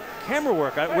camera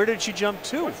work. Where did she jump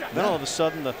to? Then all of a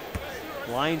sudden the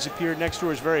lines appeared next to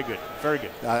her. Is very good. Very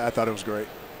good. I thought it was great.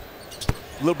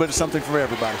 A little bit of something for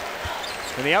everybody.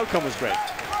 And the outcome was great.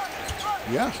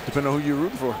 Yeah, depending on who you're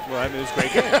rooting for. Well, I mean, it was a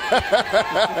great game.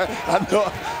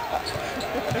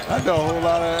 I know a whole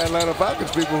lot of Atlanta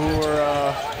Falcons people who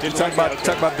are talking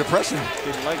about depression.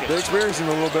 Didn't like it. They're experiencing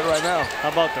a little bit right now. How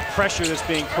about the pressure that's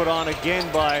being put on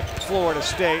again by Florida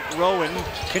State? Rowan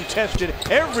contested.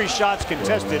 Every shot's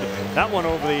contested. That one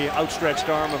over the outstretched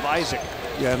arm of Isaac.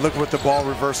 Yeah, and look what the ball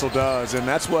reversal does. And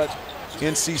that's what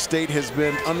NC State has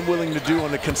been unwilling to do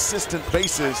on a consistent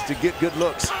basis to get good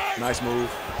looks. Nice move.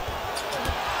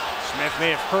 Smith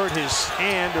may have hurt his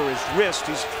hand or his wrist.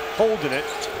 He's holding it.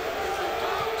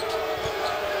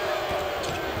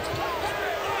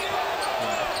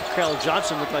 Kel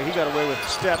Johnson looked like he got away with the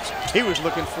steps. He was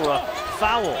looking for a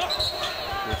foul.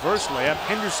 Reverse layup.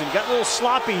 Henderson got a little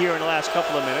sloppy here in the last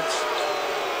couple of minutes.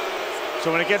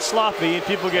 So when it gets sloppy and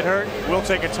people get hurt, we'll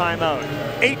take a timeout.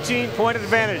 18-point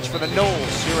advantage for the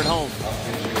Noles here at home.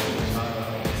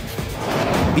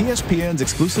 ESPN's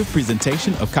exclusive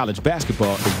presentation of college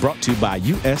basketball is brought to you by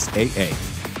USAA.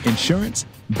 Insurance,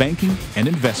 banking, and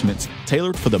investments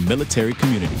tailored for the military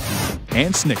community.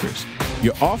 And Snickers.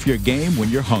 You're off your game when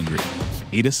you're hungry.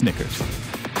 Eat a Snickers.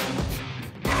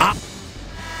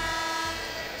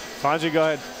 Fonzie, go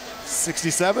ahead.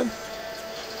 67.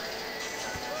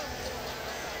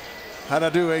 How'd I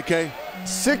do, AK?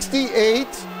 68.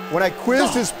 When I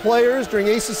quizzed his players during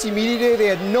ACC Media Day, they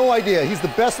had no idea. He's the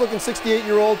best-looking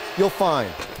 68-year-old you'll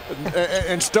find.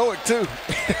 And stoic, too.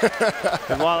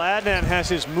 And while Adnan has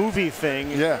his movie thing,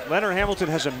 yeah, Leonard Hamilton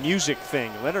has a music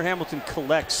thing. Leonard Hamilton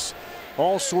collects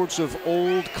all sorts of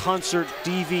old concert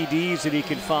DVDs that he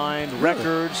can find,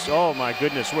 records. Oh, my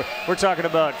goodness. We're talking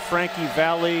about Frankie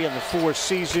Valli and the Four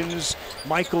Seasons,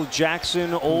 Michael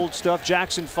Jackson, old stuff,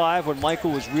 Jackson 5 when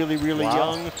Michael was really, really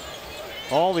young.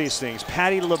 All these things.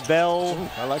 Patti LaBelle. Ooh,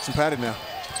 I like some Patti now.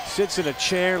 Sits in a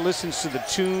chair, listens to the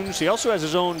tunes. He also has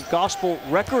his own gospel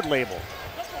record label.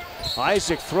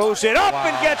 Isaac throws it up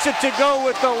and gets it to go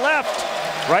with the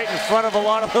left, right in front of a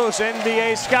lot of those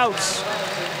NBA scouts.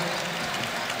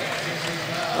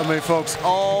 I mean, folks,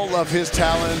 all of his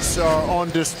talents are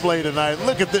on display tonight.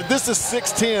 Look at this. This is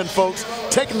 6'10", folks.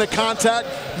 Taking the contact.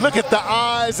 Look at the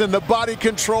eyes and the body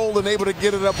control and able to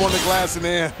get it up on the glass and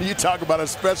in. You talk about a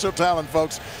special talent,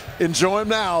 folks. Enjoy him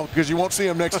now because you won't see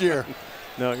him next year.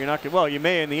 No, you're not. Well, you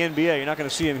may in the NBA. You're not going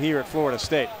to see him here at Florida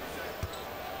State.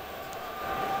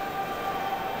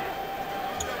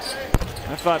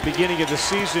 I thought beginning of the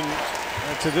season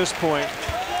to this point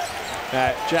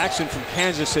that Jackson from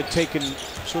Kansas had taken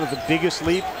sort of the biggest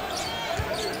leap.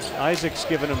 Isaac's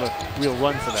given him a real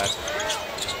run for that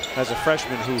as a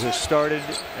freshman who has started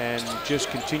and just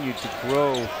continued to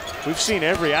grow. We've seen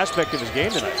every aspect of his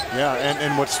game tonight. Yeah,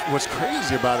 and what's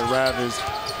crazy about it, Rav, is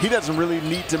he doesn't really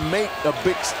need to make a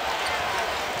big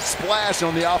splash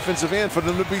on the offensive end for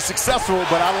them to be successful,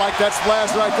 but I like that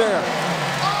splash right there.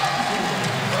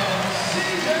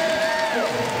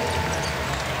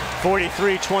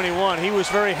 43-21. He was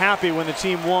very happy when the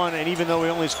team won, and even though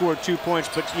he only scored 2 points,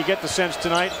 but you get the sense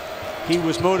tonight he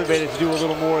was motivated to do a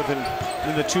little more than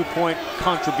the 2-point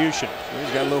contribution.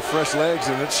 He's got a little fresh legs,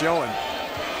 and it's showing.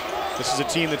 This is a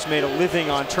team that's made a living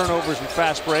on turnovers and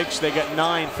fast breaks. They got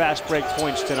 9 fast break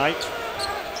points tonight.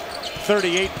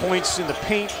 38 points in the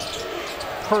paint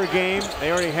per game.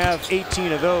 They already have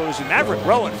 18 of those, and Maverick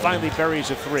Rowan finally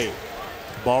buries a 3.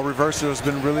 Ball reversal has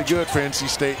been really good for NC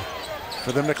State.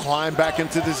 For them to climb back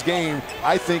into this game,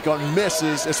 I think on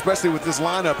misses, especially with this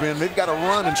lineup in, they've got to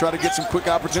run and try to get some quick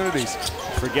opportunities.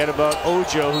 Forget about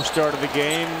Ojo, who started the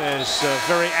game as a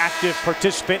very active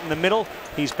participant in the middle.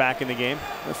 He's back in the game.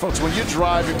 And folks, when you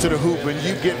drive into the hoop and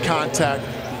you get contact,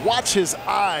 watch his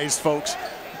eyes, folks.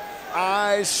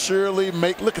 Eyes surely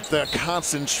make, look at the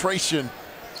concentration.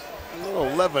 A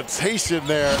little levitation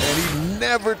there, and he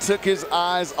never took his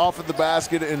eyes off of the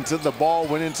basket until the ball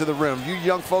went into the rim. You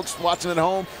young folks watching at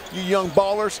home, you young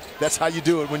ballers, that's how you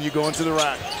do it when you go into the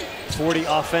rack. 40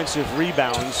 offensive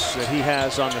rebounds that he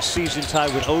has on the season,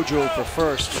 tied with Ojo for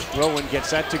first. Rowan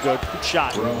gets that to go. Good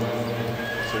shot.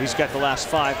 So he's got the last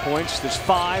 5 points. There's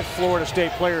 5 Florida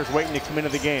State players waiting to come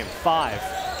into the game. 5.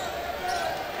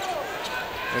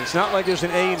 And it's not like there's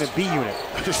an A and a B unit.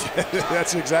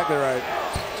 That's exactly right.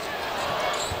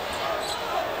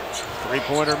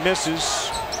 Three-pointer misses.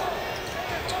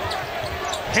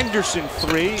 Henderson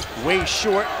 3, way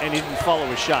short, and he didn't follow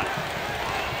his shot.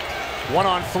 1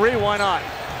 on 3, why not?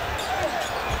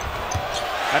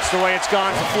 That's the way it's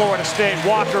gone for Florida State.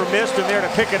 Walker missed, and there to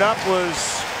pick it up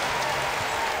was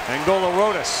Angola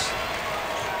Rodas.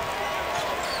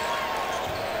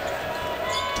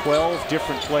 12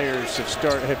 different players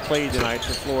have played tonight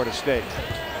for Florida State.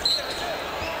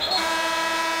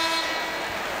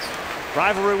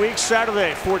 Rivalry week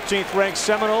Saturday, 14th ranked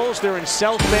Seminoles. They're in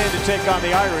South Bend to take on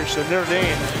the Irish, and Notre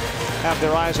Dame have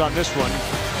their eyes on this one.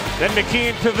 Then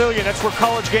McKeon Pavilion, that's where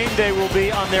College Game Day will be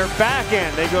on their back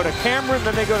end. They go to Cameron,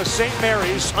 then they go to St.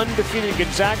 Mary's, undefeated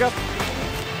Gonzaga.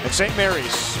 And St.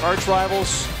 Mary's, arch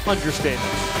rivals,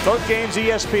 understatement. Both games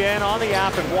ESPN on the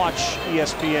app, and watch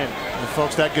ESPN. And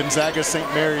folks, that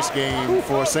Gonzaga-St. Mary's game,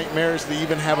 for St. Mary's to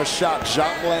even have a shot,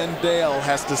 Jacques Landale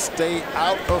has to stay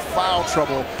out of foul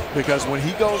trouble, because when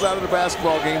he goes out of the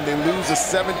basketball game, they lose a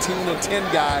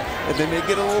 17-10 guy, and then they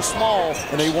get a little small,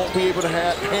 and they won't be able to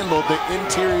handle the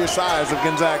interior size of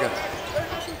Gonzaga.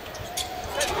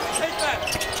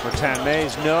 Martin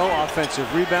Mays, no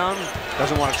offensive rebound.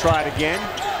 Doesn't want to try it again.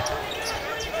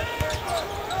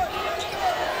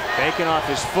 Bacon off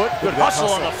his foot. Good hustle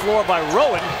on the floor by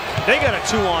Rowan. They got a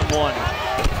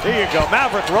 2-on-1. There you go.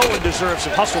 Maverick Rowan deserves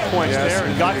some hustle points there,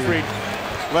 and Gottfried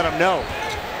let him know.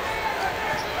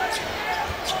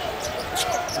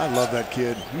 I love that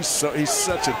kid. He's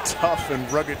such a tough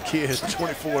and rugged kid.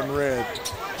 24 in red.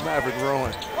 Maverick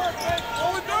Rowan.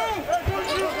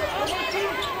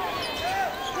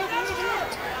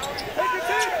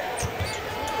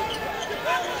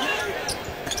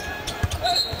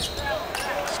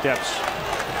 Steps.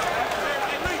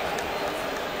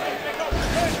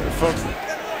 folks,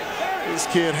 this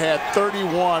kid had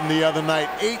 31 the other night,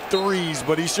 8 threes,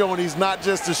 but he's showing he's not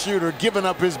just a shooter, giving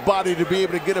up his body to be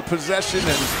able to get a possession,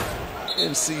 and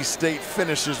NC State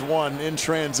finishes one in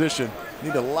transition.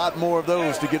 Need a lot more of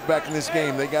those to get back in this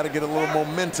game. They got to get a little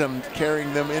momentum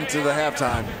carrying them into the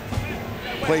halftime.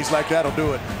 Plays like that will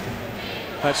do it.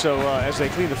 So as they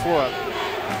clean the floor up,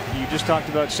 you just talked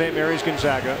about St. Mary's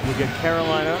Gonzaga. We get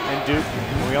Carolina and Duke.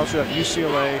 And we also have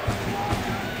UCLA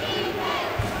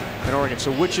and Oregon.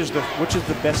 So which is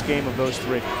the best game of those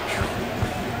three?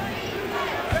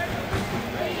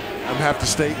 I'm have to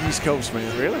stay East Coast,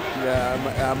 man. Really? Yeah,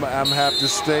 I'm have to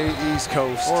stay East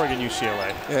Coast. Oregon,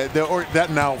 UCLA. That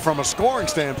now, from a scoring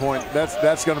standpoint,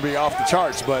 that's going to be off the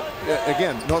charts. But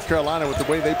again, North Carolina, with the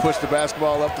way they push the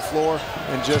basketball up the floor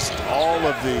and just all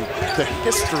of the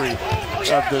history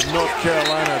of the North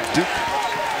Carolina Duke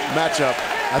matchup,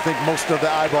 I think most of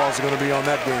the eyeballs are going to be on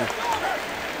that game.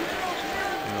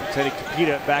 Teddy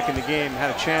Kapita back in the game,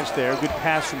 had a chance there. Good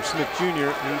pass from Smith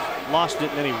Jr. He lost it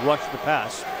and then he rushed the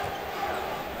pass.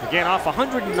 Again, off a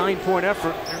 109-point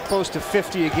effort. They're close to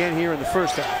 50 again here in the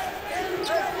first half.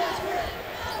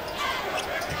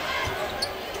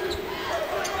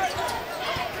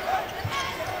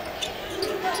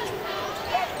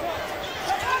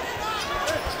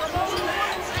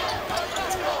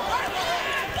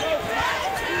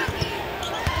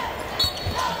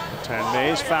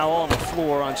 Mays foul on the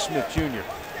floor on Smith Jr.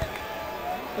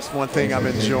 That's one thing I'm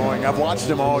enjoying. I've watched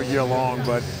them all year long,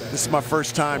 but this is my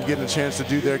first time getting a chance to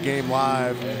do their game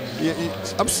live.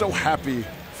 I'm so happy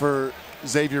for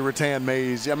Xavier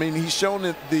Rattan-Mays. I mean, he's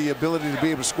shown the ability to be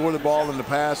able to score the ball in the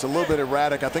past. A little bit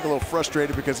erratic. I think a little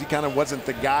frustrated because he kind of wasn't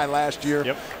the guy last year.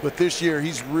 Yep. But this year,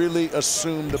 he's really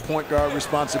assumed the point guard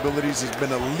responsibilities. He's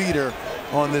been a leader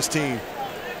on this team.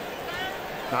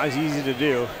 Not as easy to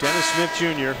do. Dennis Smith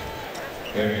Jr.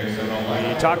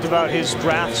 You talked about his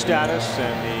draft status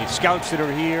and the scouts that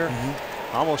are here.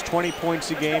 Almost 20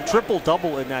 points a game,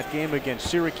 triple-double in that game against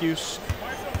Syracuse.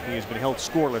 He has been held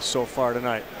scoreless so far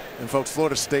tonight. And folks,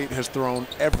 Florida State has thrown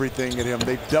everything at him.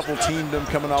 They've double-teamed him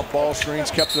coming off ball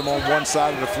screens, kept him on one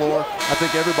side of the floor. I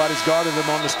think everybody's guarded him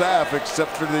on the staff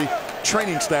except for the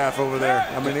training staff over there.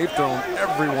 I mean, they've thrown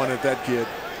everyone at that kid.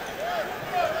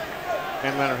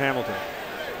 And Leonard Hamilton.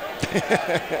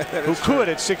 Who could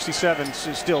at 67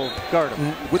 still guard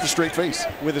him. With a straight face.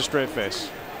 With a straight face.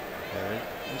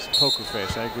 It's a poker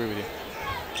face, I agree with you.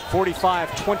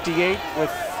 45-28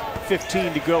 with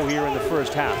 15 to go here in the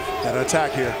first half. An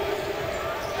attack here.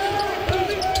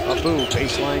 Abu,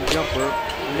 baseline jumper,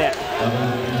 net.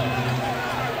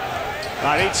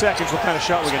 About 8 seconds, what kind of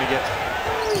shot we're going to get?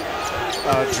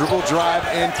 Dribble, drive,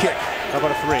 and kick. How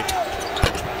about a three?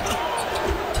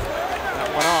 That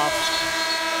one off.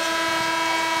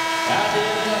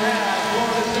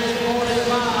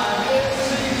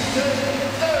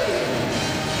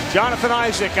 Jonathan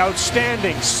Isaac,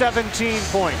 outstanding, 17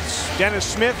 points. Dennis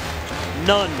Smith,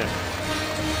 none.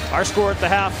 Our score at the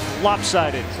half,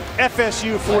 lopsided.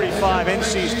 FSU 45,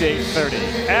 NC State 30.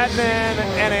 Adnan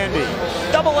and Andy,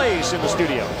 double A's in the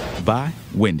studio. By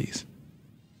Wendy's.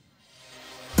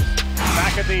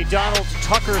 Back at the Donald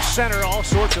Tucker Center, all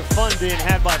sorts of fun being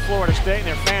had by Florida State and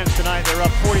their fans tonight. They're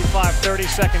up 45-30,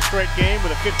 second straight game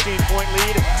with a 15-point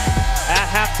lead at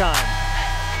halftime.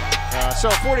 So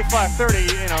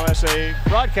 45-30, you know, as a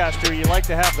broadcaster, you like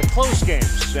to have the close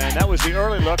games. And that was the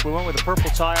early look. We went with a purple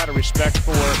tie out of respect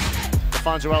for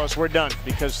Alfonso Ellis. We're done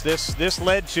because this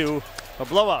led to a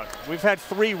blowout. We've had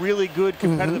 3 really good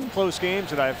competitive close games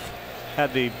that I've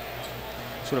had the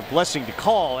sort of blessing to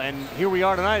call, and here we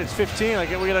are tonight. It's 15. Like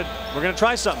we're gonna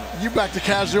try something. You back to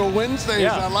casual Wednesdays.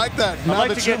 Yeah. I like that. I'd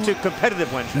like to get to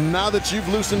competitive Wednesday. Now that you've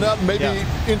loosened up, maybe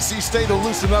NC State will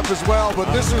loosen up as well.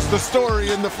 But this is the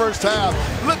story in the first half.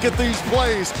 Look at these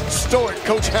plays. Stoic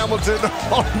Coach Hamilton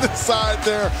on the side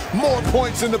there. More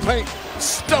points in the paint.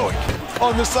 Stoic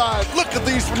on the side. Look at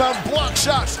these block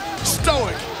shots.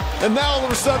 Stoic. And now all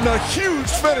of a sudden a huge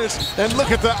finish. And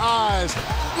look at the eyes.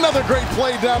 Another great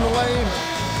play down the lane.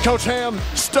 Coach Ham,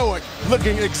 stoic,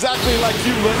 looking exactly like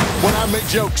you look when I make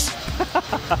jokes.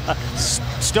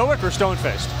 Stoic or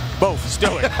stone-faced? Both.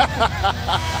 Stoic.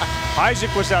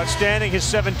 Isaac was outstanding. His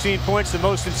 17 points, the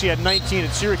most since he had 19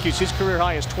 at Syracuse. His career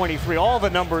high is 23. All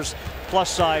the numbers plus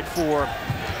side for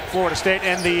Florida State.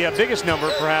 And the biggest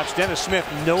number, perhaps, Dennis Smith,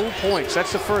 no points.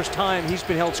 That's the first time he's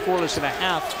been held scoreless in a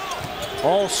half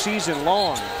all season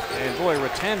long. And boy,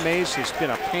 Rattan-Mays has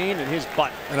been a pain in his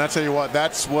butt. And I tell you what,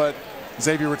 that's what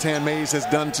Xavier Rattan-Mays has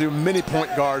done to many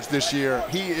point guards this year.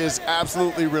 He is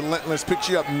absolutely relentless. Picks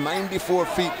you up 94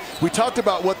 feet. We talked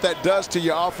about what that does to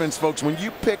your offense, folks. When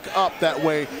you pick up that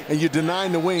way and you're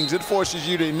denying the wings, it forces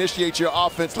you to initiate your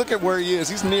offense. Look at where he is.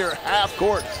 He's near half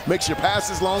court. Makes your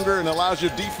passes longer and allows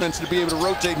your defense to be able to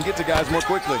rotate and get to guys more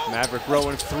quickly. Maverick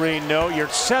Rowan 3, no.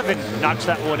 Yurtseven knocks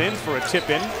that one in for a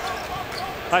tip-in.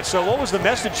 All right, so what was the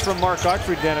message from Mark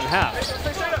Gottfried then at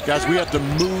half? Guys, we have to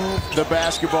move the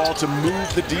basketball, to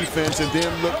move the defense, and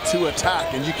then look to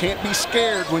attack. And you can't be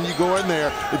scared when you go in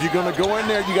there. If you're going to go in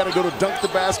there, you got to go to dunk the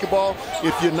basketball.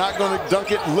 If you're not going to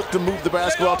dunk it, look to move the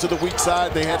basketball to the weak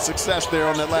side. They had success there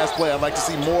on that last play. I'd like to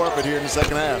see more of it here in the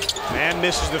second half. Man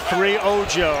misses the 3.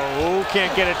 Ojo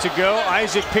can't get it to go.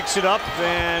 Isaac picks it up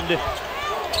and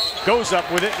goes up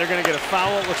with it. They're going to get a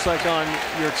foul, it looks like, on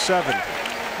Yurtseven.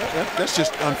 That's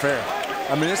just unfair.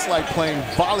 I mean, it's like playing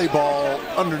volleyball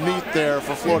underneath there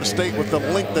for Florida State with the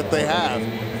length that they have.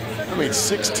 I mean,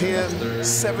 6'10",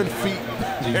 7 feet,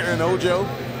 Aaron Ojo.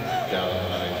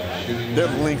 Their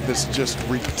length is just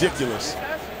ridiculous.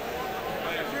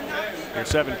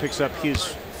 Yurtseven picks up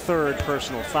his 3rd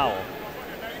personal foul.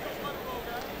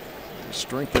 The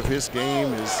strength of his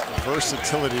game is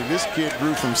versatility. This kid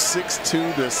grew from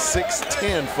 6'2" to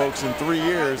 6'10", folks, in 3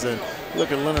 years. And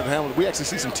look at Leonard Hamilton. We actually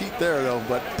see some teeth there, though,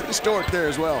 but pretty storic there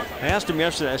as well. I asked him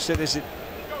yesterday, I said,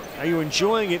 are you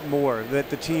enjoying it more that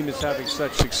the team is having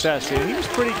such success? And he was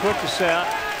pretty quick to say,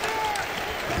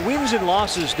 wins and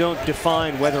losses don't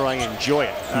define whether I enjoy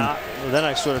it. Then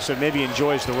I sort of said, maybe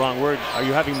enjoy is the wrong word. Are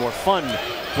you having more fun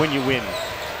when you win?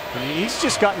 I mean, he's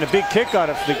just gotten a big kick out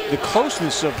of the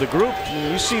closeness of the group. I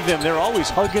mean, you see them, they're always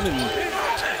hugging and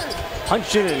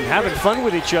punching and having fun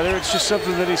with each other. It's just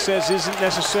something that he says isn't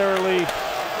necessarily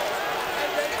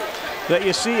that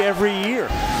you see every year.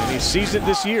 And he sees it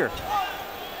this year.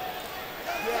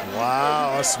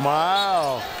 Wow, a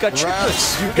smile. Got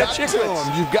chicklets. You've got to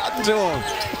him. You've gotten to him.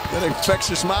 That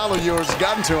infectious smile of yours has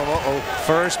gotten to him. Uh-oh.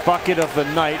 First bucket of the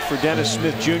night for Dennis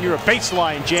Smith Jr. A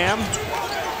baseline jam.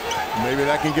 Maybe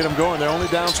that can get them going. They're only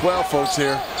down 12, folks,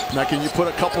 here. Now, can you put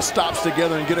a couple stops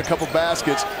together and get a couple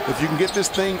baskets? If you can get this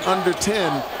thing under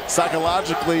 10,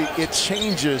 psychologically, it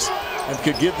changes and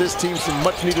could give this team some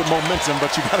much-needed momentum,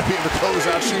 but you got to be able to close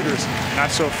out shooters.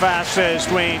 Not so fast, says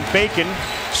Dwayne Bacon,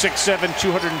 6'7",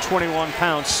 221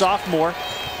 pounds, sophomore.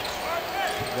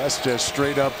 That's just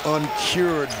straight-up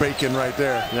uncured Bacon right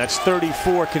there. And that's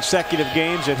 34 consecutive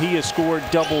games that he has scored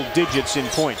double digits in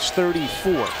points,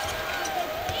 34.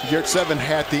 Yurtseven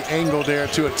had the angle there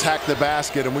to attack the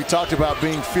basket, and we talked about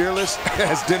being fearless,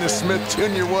 as Dennis Smith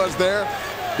Jr. was there.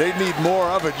 They need more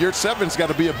of it. Yurtseven's got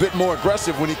to be a bit more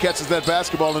aggressive when he catches that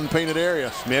basketball in the painted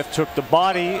area. Smith took the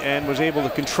body and was able to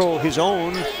control his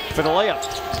own for the layup.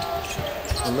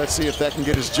 And let's see if that can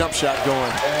get his jump shot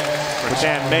going.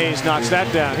 Rattan-Mays knocks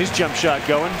that down. His jump shot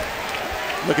going.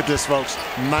 Look at this, folks.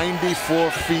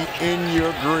 94 feet in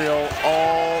your grill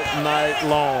all night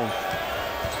long.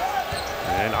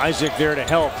 And Isaac there to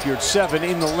help. Yurtseven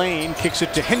in the lane, kicks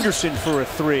it to Henderson for a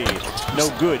 3. No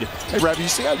good. Hey, Robbie, you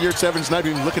see how Yurtseven's not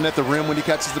even looking at the rim when he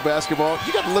catches the basketball?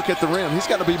 You got to look at the rim. He's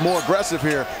got to be more aggressive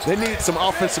here. They need some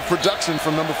offensive production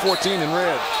from number 14 in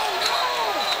red.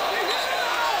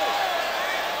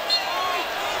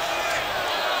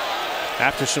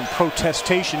 After some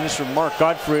protestations from Mark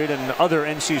Gottfried and other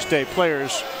NC State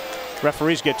players,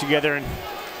 referees get together and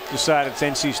decide it's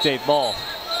NC State ball.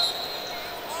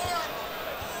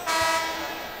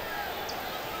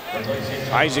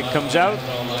 Isaac comes out.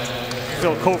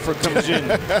 Phil Cofer comes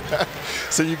in.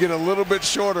 So you get a little bit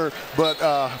shorter, but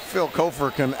Phil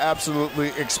Cofer can absolutely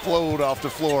explode off the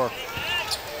floor.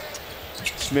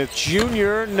 Smith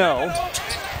Jr., no.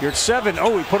 Yurtseven,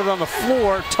 he put it on the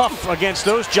floor. Tough against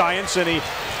those Giants, and he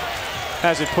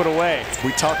has it put away.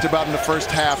 We talked about in the first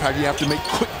half how you have to make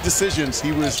quick decisions.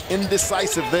 He was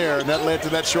indecisive there, and that led to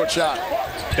that short shot.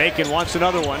 Bacon wants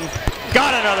another one.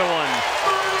 Got another one.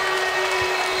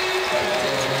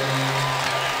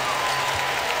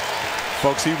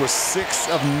 Folks, he was 6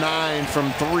 of 9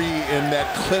 from 3 in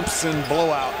that Clemson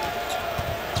blowout.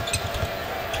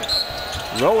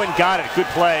 Rowan got it. Good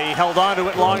play. He held on to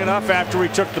it long enough after he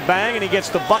took the bang, and he gets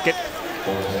the bucket.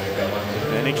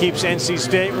 And he keeps NC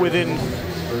State within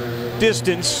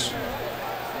distance.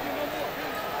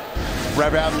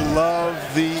 Rabat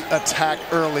loved the attack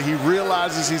early. He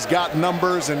realizes he's got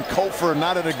numbers, and Cofer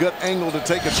not at a good angle to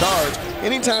take a charge.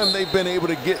 Anytime they've been able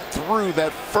to get through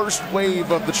that first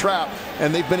wave of the trap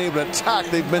and they've been able to attack,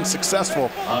 they've been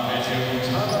successful.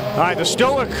 All right, the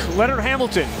stoic Leonard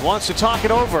Hamilton wants to talk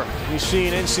it over. We've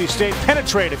seen NC State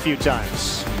penetrate a few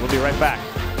times. We'll be right back.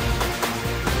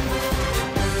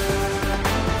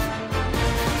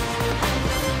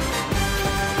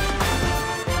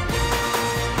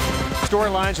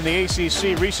 storylines in the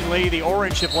ACC recently. The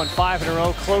Orange have won 5 in a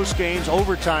row, close games,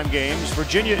 overtime games.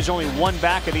 Virginia is only 1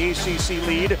 back of the ACC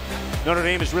lead. Notre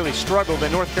Dame has really struggled,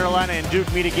 and North Carolina and Duke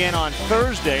meet again on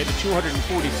Thursday, the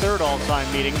 243rd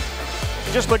all-time meeting.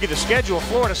 Just look at the schedule.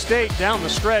 Florida State down the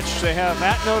stretch. They have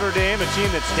at Notre Dame, a team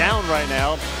that's down right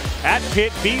now. At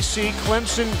Pitt, BC,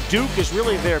 Clemson, Duke is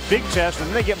really their big test, and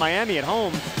then they get Miami at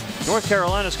home. North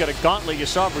Carolina's got a gauntlet. You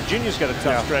saw Virginia's got a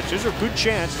tough stretch. There's a good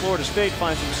chance Florida State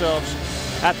finds themselves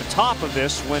at the top of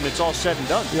this when it's all said and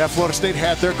done. Yeah, Florida State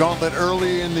had their gauntlet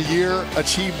early in the year,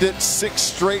 achieved it. 6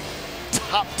 straight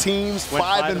top teams,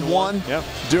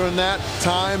 5-1 during that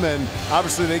time, and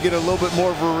obviously they get a little bit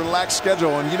more of a relaxed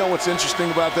schedule. And you know what's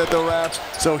interesting about that though, Raph?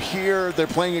 So here they're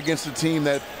playing against a team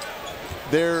that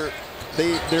they're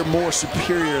more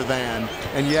superior than,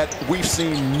 and yet we've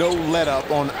seen no let up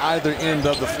on either end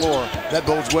of the floor. That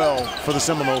bodes well for the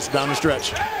Seminoles down the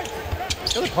stretch.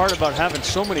 The other part about having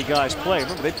so many guys play,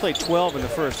 remember they played 12 in the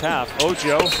first half.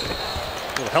 Ojo,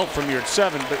 a little help from you at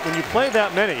 7, but when you play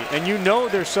that many and you know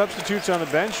there's substitutes on the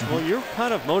bench, well, you're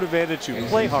kind of motivated to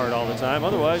play hard all the time.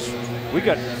 Otherwise, we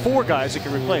got 4 guys that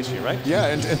can replace you, right? Yeah,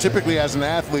 and typically as an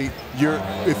athlete,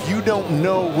 if you don't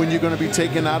know when you're going to be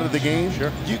taken out of the game,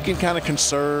 you can kind of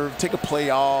conserve, take a play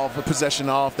off, a possession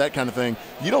off, that kind of thing.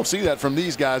 You don't see that from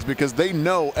these guys because they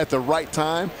know at the right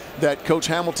time that Coach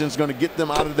Hamilton's going to get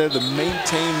them out of there to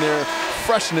maintain their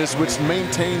freshness, which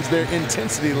maintains their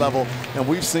intensity level, and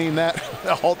we've seen that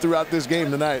all throughout this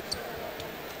game tonight.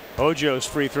 Ojo's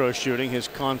free throw shooting has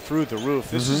gone through the roof.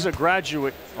 This is a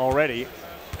graduate already,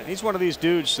 and he's one of these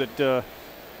dudes that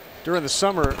during the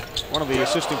summer, one of the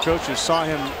assistant coaches saw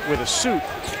him with a suit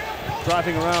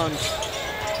driving around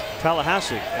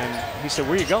Tallahassee, and he said,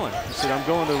 "Where are you going?" He said, "I'm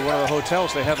going to one of the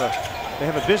hotels. They have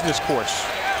a business course."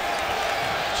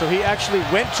 So he actually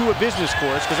went to a business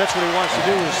course because that's what he wants to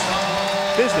do is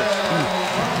business.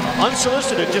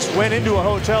 Unsolicited, just went into a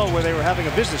hotel where they were having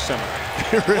a business seminar.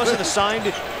 Really? Wasn't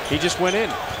assigned, he just went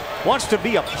in. Wants to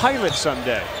be a pilot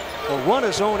someday or run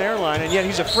his own airline, and yet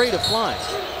he's afraid of flying.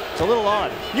 It's a little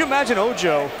odd. Can you imagine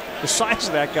Ojo, the size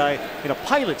of that guy, in a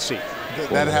pilot seat?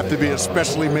 That'd have to be a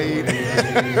specially made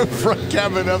front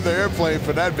cabin of the airplane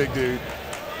for that big dude.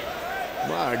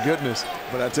 My goodness.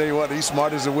 But I tell you what, he's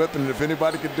smart as a whip, and if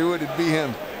anybody could do it, it'd be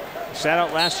him. Sat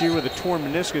out last year with a torn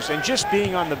meniscus, and just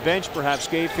being on the bench perhaps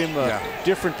gave him a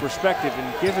different perspective.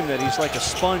 And given that he's like a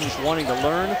sponge wanting to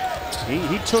learn,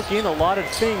 he took in a lot of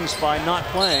things by not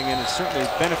playing, and it certainly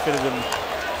benefited him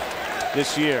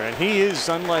this year. And he is,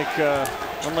 unlike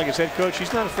his head coach,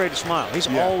 he's not afraid to smile. He's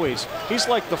he's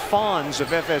like the Fonz of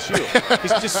FSU.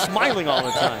 He's just smiling all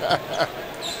the time.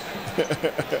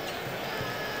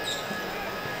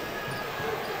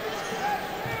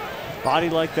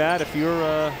 Body like that, if you're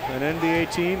an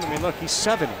NBA team, I mean, look, he's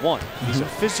 7'1". He's a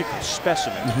physical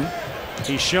specimen.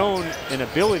 He's shown an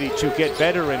ability to get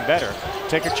better and better.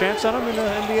 Take a chance on him in the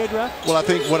NBA draft? Well, I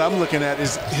think what I'm looking at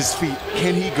is his feet.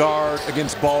 Can he guard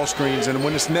against ball screens? And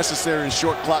when it's necessary in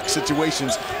short clock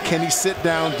situations, can he sit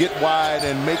down, get wide,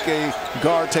 and make a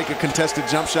guard take a contested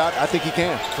jump shot? I think he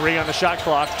can. 3 on the shot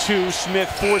clock. 2, Smith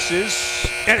forces,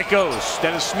 and it goes.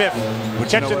 Dennis Smith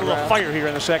catching a little fire here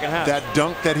in the second half. That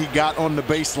dunk that he got on the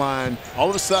baseline, all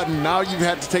of a sudden, now you've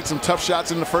had to take some tough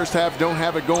shots in the first half, don't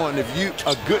have it going. If you,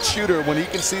 a good shooter, when he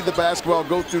can see the basketball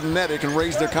go through the net, it can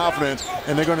raise their confidence,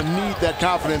 and they're going to need that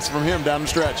confidence from him down the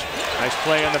stretch. Nice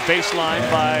play on the baseline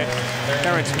by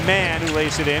Terrence Mann, who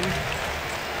lays it in.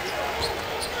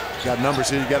 Got numbers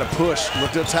here. You got to push.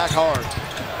 Look to attack hard.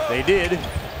 They did,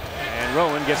 and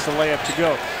Rowan gets the layup to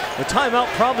go. The timeout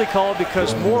probably called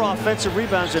because more offensive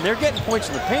rebounds, and they're getting points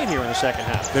in the paint here in the second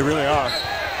half. They really are.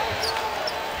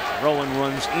 Rowan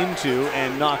runs into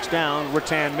and knocks down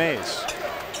Rattan Mays.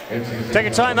 Take a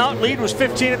timeout. Lead was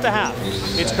 15 at the half.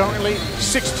 It's currently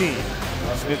 16.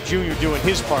 Smith Jr. doing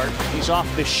his part. He's off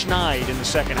the schneid in the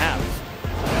second half.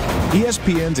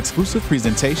 ESPN's exclusive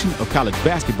presentation of college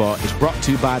basketball is brought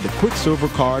to you by the Quicksilver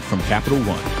Card from Capital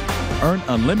One. Earn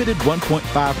unlimited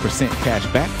 1.5% cash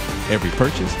back every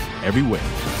purchase, everywhere.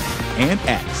 And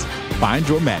Axe. Find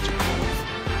your magic.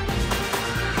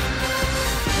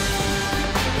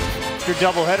 Your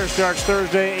doubleheader starts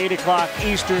Thursday, 8 o'clock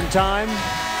Eastern Time.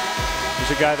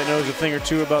 There's a guy that knows a thing or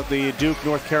two about the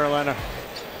Duke-North Carolina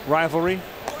rivalry.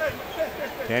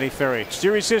 Danny Ferry.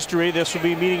 Series history, this will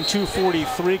be meeting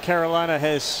 243. Carolina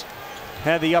has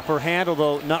had the upper hand,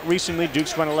 although not recently.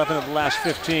 Duke's won 11 of the last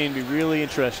 15. Be really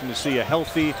interesting to see a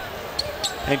healthy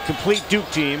and complete Duke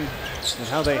team and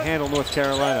how they handle North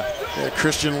Carolina. Yeah,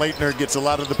 Christian Laettner gets a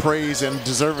lot of the praise, and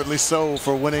deservedly so,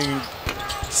 for winning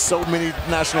so many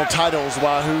national titles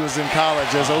while he was in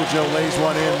college, as Ojo lays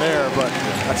one in there. But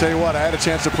I tell you what, I had a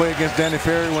chance to play against Danny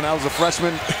Ferry when I was a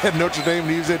freshman at Notre Dame,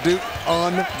 and he was at Duke.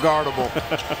 Unguardable.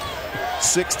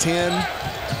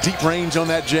 6'10", deep range on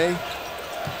that J.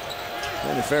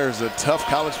 Danny Ferry is a tough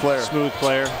college player. Smooth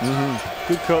player.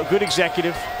 Good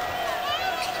executive.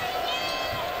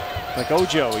 Like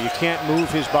Ojo, you can't move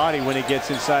his body when he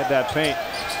gets inside that paint.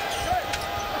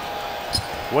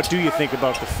 What do you think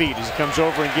about the feet as he comes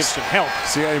over and gives some help?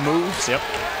 See how he moves? Yep.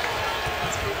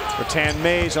 Rattan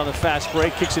Mays on the fast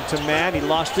break, kicks it to Mann. He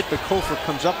lost it, but Kofor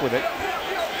comes up with it.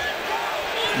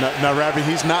 Now, Ravi,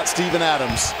 he's not Steven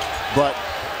Adams, but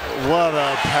what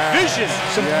a pass. Vision,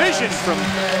 some vision from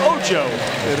Ojo.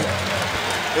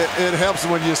 It helps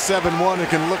when you're 7'1" and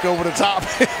can look over the top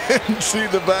and see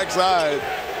the backside.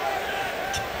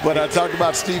 But I talked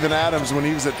about Steven Adams when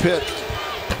he was at Pitt,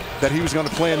 that he was going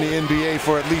to play in the NBA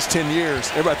for at least 10 years.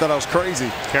 Everybody thought I was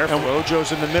crazy. Careful,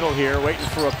 Ojo's in the middle here, waiting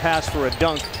for a pass for a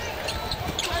dunk.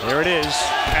 There it is,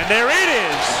 and there it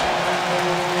is.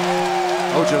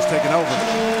 Ojo's taking over.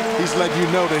 He's letting you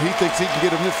know that he thinks he can get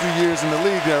him a few years in the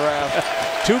league there, Rav.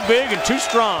 Too big and too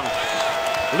strong.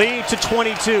 Lead to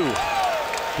 22.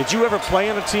 Did you ever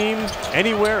play on a team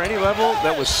anywhere, any level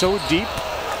that was so deep?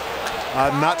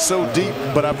 Not so deep,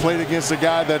 but I played against a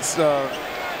guy that's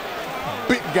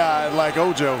big guy like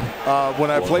Ojo. When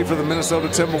I played for the Minnesota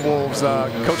Timberwolves,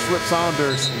 Coach Flip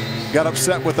Saunders got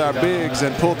upset with our bigs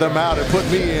and pulled them out and put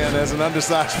me in as an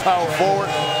undersized power forward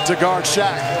to guard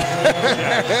Shaq.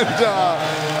 And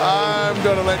I'm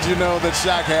going to let you know that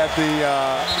Shaq had the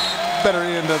better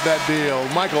end of that deal.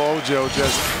 Michael Ojo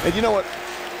and you know what?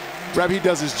 Rav, he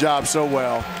does his job so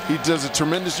well. He does a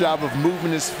tremendous job of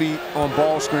moving his feet on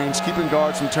ball screens, keeping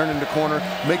guards from turning the corner,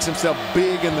 makes himself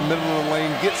big in the middle of the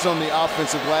lane, gets on the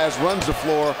offensive glass, runs the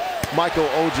floor. Michael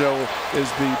Ojo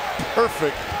is the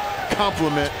perfect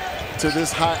complement to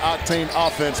this high-octane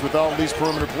offense with all these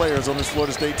perimeter players on this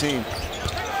Florida State team.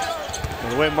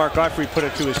 And the way Mark Gottfried put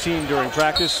it to his team during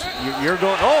practice, you're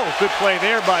going, oh, good play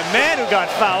there by Mann, who got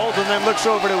fouled and then looks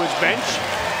over to his bench.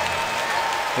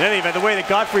 In any event, the way that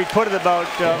Gottfried put it about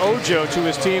Ojo to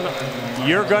his team,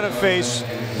 you're going to face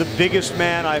the biggest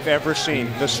man I've ever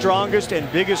seen, the strongest and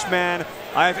biggest man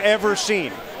I've ever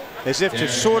seen, as if to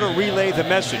sort of relay the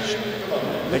message.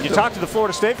 And you talk to the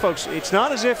Florida State folks, it's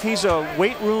not as if he's a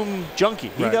weight room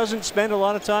junkie. He doesn't spend a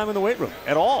lot of time in the weight room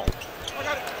at all.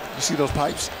 You see those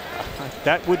pipes?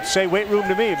 That would say weight room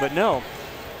to me, but no.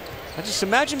 I just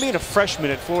imagine being a freshman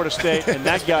at Florida State and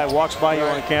that guy walks by you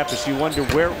on campus. You wonder,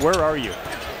 where are you?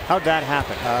 How'd that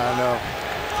happen? I know.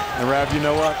 And Rav, you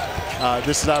know what?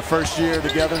 This is our first year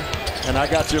together, and I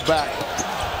got your back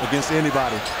against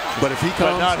anybody. But if he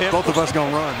comes, both of us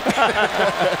gonna run.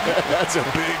 That's a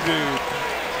big dude.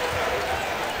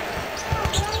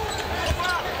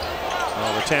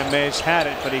 Well, Rattan Mays had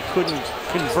it, but he couldn't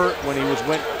convert when he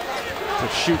went to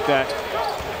shoot that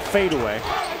fadeaway.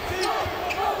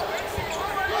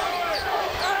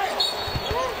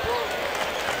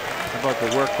 About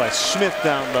the work by Smith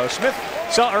down low. Smith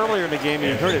saw earlier in the game,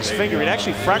 he hurt his finger. He'd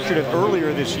actually fractured it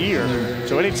earlier this year.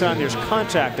 So anytime there's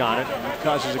contact on it, it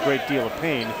causes a great deal of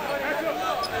pain.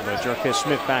 Jarquez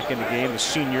Smith back in the game, the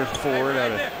senior forward out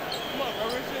of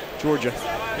Georgia.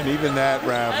 And even that,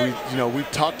 Rav,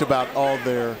 we've talked about all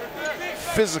their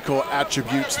physical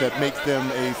attributes that make them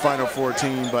a Final Four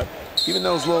team, but even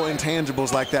those little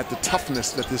intangibles like that, the toughness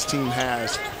that this team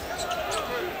has,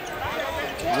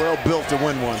 well built to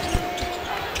win one.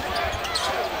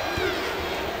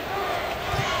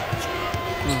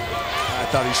 I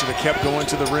thought he should have kept going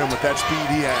to the rim with that speed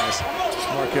he has.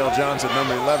 Markel Johnson,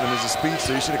 number 11, is a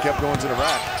speedster. He should have kept going to the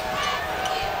rack.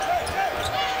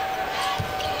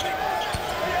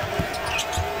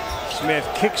 Smith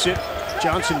kicks it.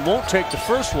 Johnson won't take the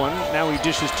first one. Now he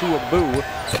dishes to Abu.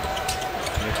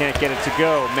 And he can't get it to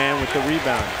go. Mann with the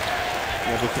rebound.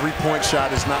 Yeah, the three-point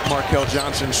shot is not Markel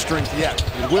Johnson's strength yet.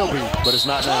 It will be, but it's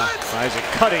not now. Isaac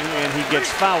cutting, and he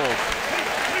gets fouled.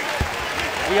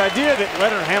 The idea that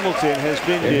Leonard Hamilton has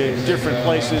been to different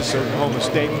places, Oklahoma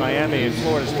State, Miami, and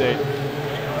Florida State,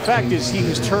 the fact is he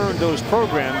has turned those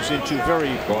programs into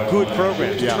very good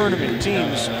programs, tournament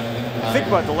teams. Think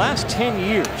about the last 10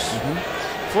 years.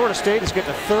 Florida State has got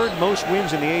the third most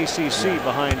wins in the ACC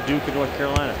behind Duke and North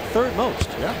Carolina. Third most.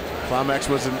 Yeah. Climax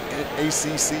was an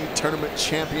ACC tournament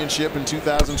championship in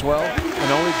 2012. And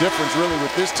the only difference really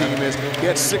with this team is he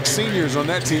had 6 seniors on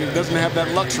that team. Doesn't have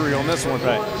that luxury on this one.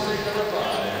 Right.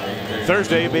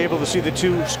 Thursday, you'll be able to see the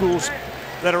two schools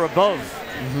that are above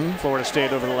Florida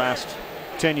State over the last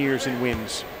 10 years in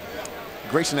wins.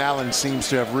 Grayson Allen seems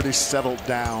to have really settled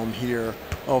down here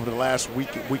over the last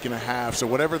week and a half. So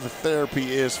whatever the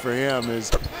therapy is for him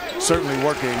is certainly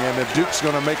working. And if Duke's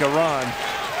going to make a run,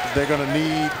 they're going to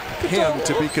need him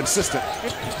to be consistent.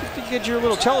 Get your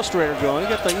little telestrator going. You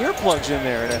got the earplugs in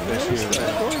there at FSU.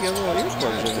 You got little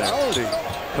earplugs in there.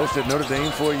 Coached at Notre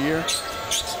Dame for a year.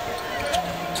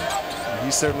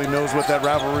 He certainly knows what that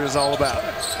rivalry is all about.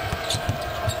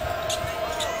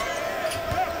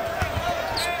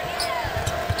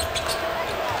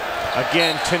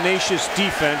 Again, tenacious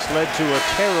defense led to a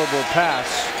terrible pass.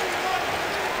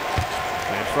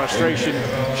 And frustration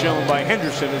shown by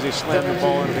Henderson as he slammed the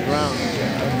ball into the ground.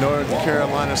 North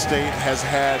Carolina State has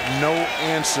had no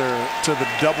answer to the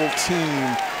double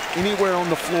team anywhere on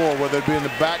the floor, whether it be in the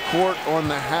backcourt or in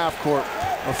the half court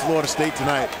of Florida State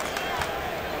tonight.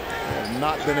 They have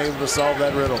not been able to solve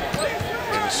that riddle.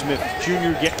 And Smith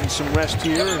Jr. getting some rest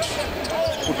here.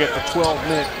 We'll get the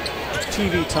 12-minute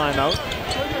TV timeout.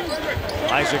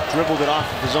 Isaac dribbled it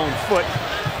off of his own foot.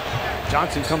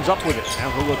 Johnson comes up with it.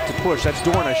 Now he'll look to push. That's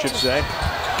Dorn, I should say.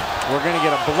 We're going to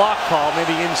get a block call,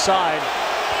 maybe inside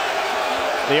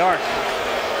the arc.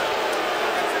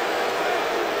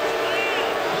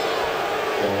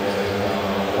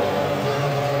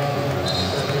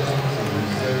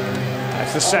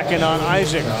 That's the second on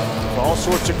Isaac. All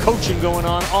sorts of coaching going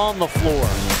on the floor.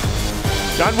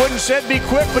 John Wooden said, be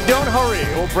quick, but don't hurry.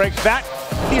 We'll break that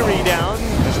theory down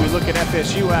as we look at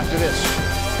FSU after this.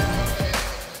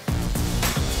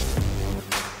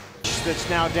 That's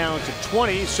now down to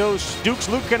 20. So Duke's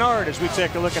Luke Kennard as we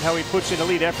take a look at how he puts in a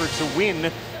lead effort to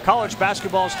win college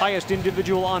basketball's highest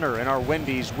individual honor in our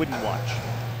Wendy's Wooden Watch.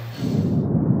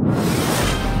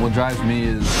 What drives me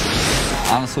is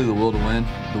honestly the will to win,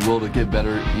 the will to get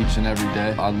better each and every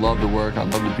day. I love to work, I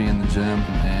love to be in the gym,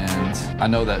 and I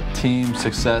know that team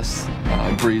success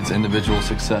breeds individual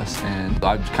success, and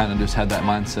I've kind of just had that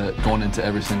mindset going into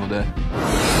every single day.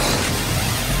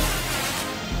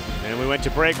 And we went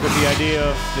to break with the idea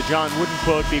of the John Wooden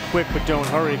quote, be quick but don't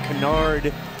hurry.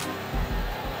 Kennard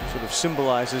sort of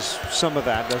symbolizes some of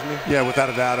that, doesn't he? Yeah, without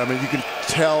a doubt. I mean, you can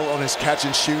tell on his catch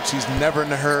and shoots, he's never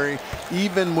in a hurry.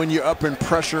 Even when you're up and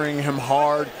pressuring him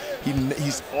hard,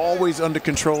 he's always under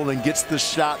control and gets the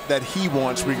shot that he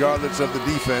wants, regardless of the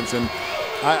defense. And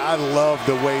I love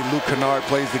the way Luke Kennard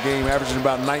plays the game, averaging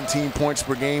about 19 points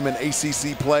per game in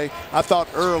ACC play. I thought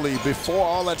early, before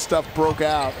all that stuff broke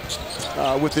out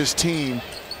with his team,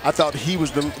 I thought he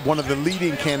was one of the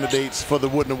leading candidates for the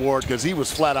Wooden Award because he was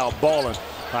flat out balling.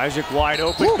 Isaac wide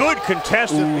open. Ooh. Good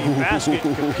contest at the basket.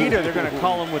 Kapita, they're going to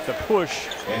call him with the push.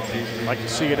 I'd like to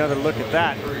see another look at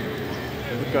that.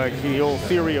 Looked like the old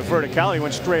theory of verticality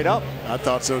went straight up. I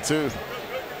thought so too.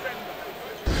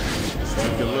 Let's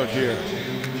take a look here.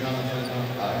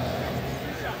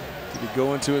 Did he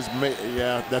go into his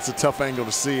yeah, that's a tough angle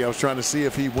to see. I was trying to see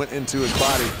if he went into his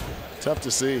body. Tough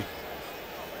to see.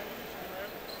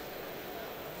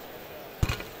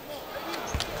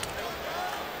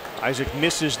 Isaac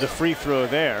misses the free throw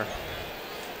there.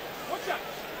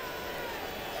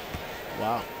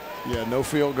 Wow. Yeah, no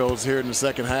field goals here in the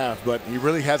second half, but he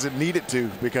really hasn't needed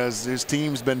to because his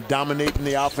team's been dominating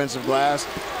the offensive glass.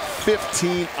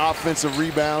 15 offensive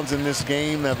rebounds in this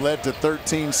game that led to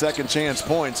 13 second chance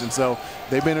points, and so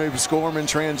they've been able to score them in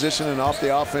transition and off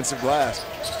the offensive glass.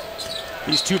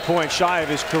 He's 2 points shy of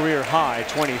his career high,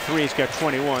 23. He's got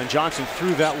 21. Johnson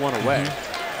threw that one away.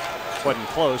 Wasn't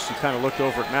close. He kind of looked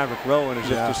over at Maverick Rowan as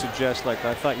if to suggest, like,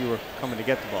 I thought you were coming to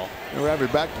get the ball. And Ravi,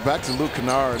 back to Luke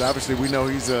Kennard. Obviously, we know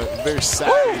he's a very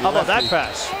savvy lefty. How about that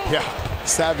pass? Yeah,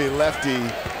 savvy lefty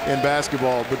in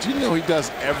basketball. But you know he does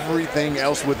everything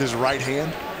else with his right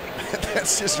hand.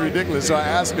 That's just ridiculous. So I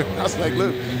asked him, I was like,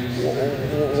 Luke,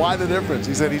 why the difference?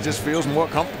 He said he just feels more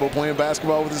comfortable playing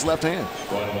basketball with his left hand.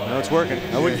 No, it's working.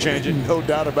 I wouldn't change it. No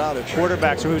doubt about it.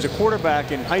 Quarterback. So he was a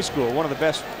quarterback in high school, one of the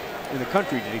best in the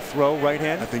country. Did he throw right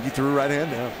hand? I think he threw right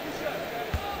hand. Yeah.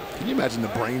 Can you imagine the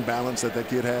brain balance that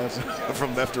kid has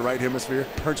from left to right hemisphere?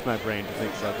 Hurts my brain to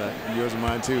think about that. Yours and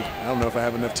mine too. I don't know if I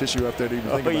have enough tissue up there to even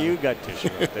think about it. You got tissue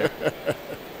up there.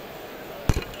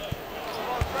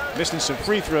 Missing some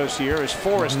free throws here as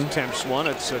Forrest attempts one.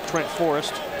 It's Trent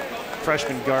Forrest,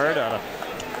 freshman guard out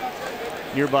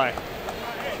of nearby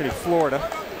City, Florida.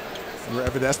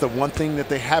 That's the one thing that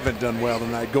they haven't done well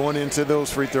tonight. Going into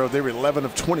those free throws, they were 11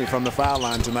 of 20 from the foul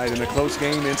line tonight. In a close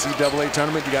game, NCAA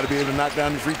tournament, you got to be able to knock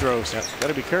down the free throws. Yep. Got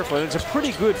to be careful. And it's a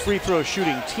pretty good free throw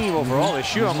shooting team overall. They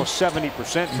shoot almost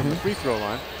 70% from the free throw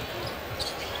line.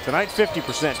 Tonight,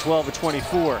 50%, 12 of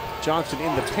 24. Johnson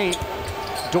in the paint.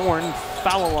 Dorn,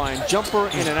 foul line, jumper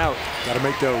in and out. Got to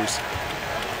make those.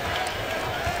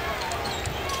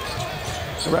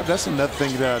 That's another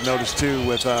thing that I noticed too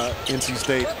with NC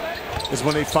State. is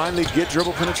when they finally get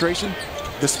dribble penetration,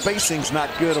 the spacing's not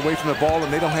good away from the ball,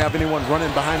 and they don't have anyone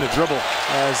running behind the dribble.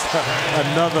 As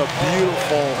another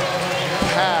beautiful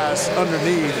pass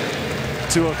underneath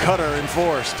to a cutter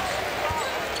enforced.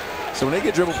 So when they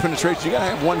get dribble penetration, you got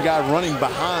to have one guy running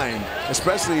behind,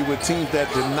 especially with teams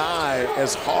that deny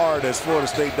as hard as Florida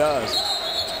State does.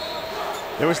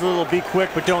 There was a little be quick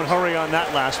but don't hurry on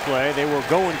that last play. They were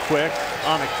going quick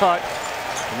on a cut,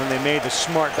 and then they made the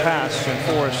smart pass, and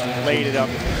Forrest laid it up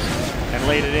and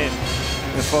laid it in.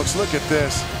 And folks, look at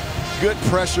this. Good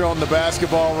pressure on the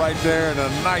basketball right there, and a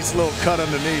nice little cut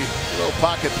underneath. A little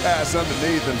pocket pass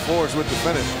underneath, and Forrest with the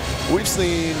finish. We've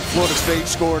seen Florida State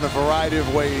score in a variety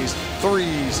of ways.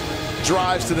 Threes,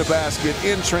 drives to the basket,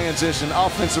 in transition,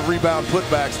 offensive rebound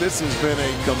putbacks. This has been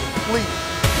a completely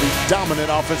dominant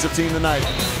offensive team tonight.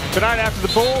 Tonight after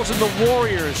the Bulls and the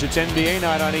Warriors, it's NBA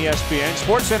night on ESPN.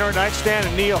 SportsCenter at night, Stan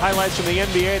and Neil, highlights from the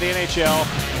NBA, the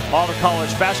NHL, all the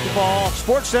college basketball.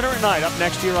 SportsCenter at night, up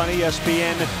next here on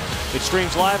ESPN. It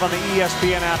streams live on the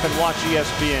ESPN app and watch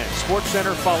ESPN.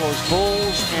 SportsCenter follows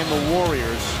Bulls and the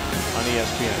Warriors on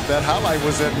ESPN. That highlight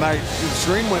was at night. The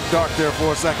stream went dark there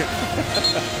for a second.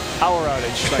 Power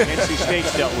outage like NC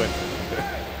State's dealt with.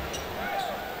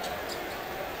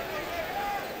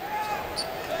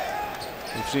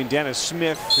 We've seen Dennis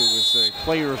Smith, who was a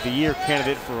Player of the Year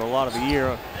candidate for a lot of the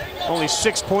year. Only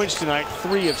 6 points tonight,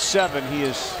 3 of 7. He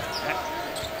has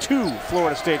 2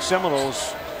 Florida State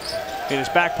Seminoles in his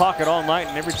back pocket all night,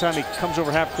 and every time he comes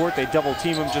over half court, they double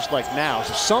team him just like now.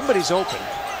 So somebody's open.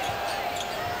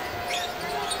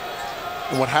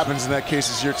 And what happens in that case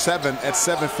is you're 7 at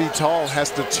 7 feet tall,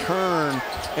 has to turn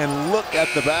and look at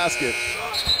the basket.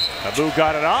 Abu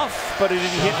got it off, but it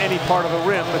didn't hit any part of the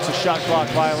rim. It's a shot clock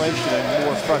violation and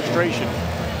more frustration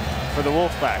for the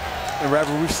Wolfpack. And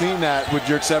Rapper, we've seen that with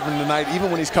Yerk 7 tonight.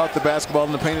 Even when he's caught the basketball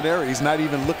in the painted area, he's not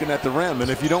even looking at the rim. And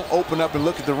if you don't open up and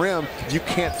look at the rim, you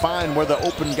can't find where the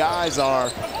open guys are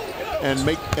and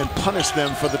punish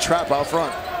them for the trap out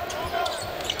front.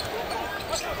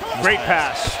 Great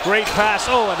pass, great pass.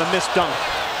 Oh, and a missed dunk.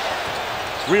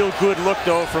 Real good look,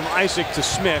 though, from Isaac to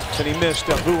Smith, and he missed.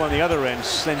 Abu on the other end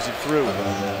sends it through.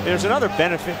 There's another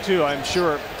benefit, too, I'm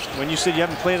sure. When you said you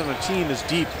haven't played on a team as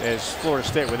deep as Florida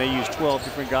State, where they use 12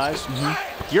 different guys,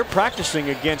 you're practicing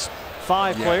against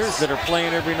 5 players that are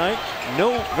playing every night.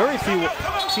 Very few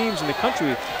teams in the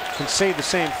country can say the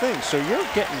same thing. So you're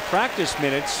getting practice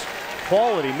minutes,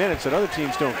 quality minutes that other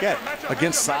teams don't get.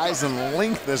 Against size and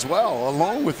length as well,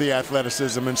 along with the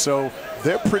athleticism, and so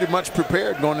they're pretty much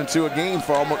prepared going into a game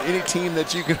for almost any team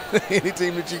that you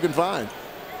can find,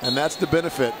 and that's the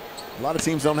benefit. A lot of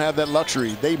teams don't have that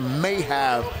luxury. They may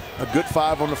have a good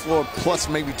 5 on the floor plus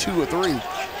maybe 2 or 3. These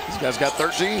guys got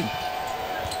 13.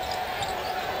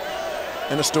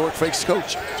 An historic fakes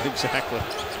coach. Exactly.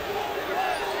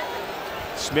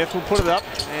 Smith will put it up,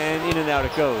 and in and out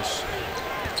it goes.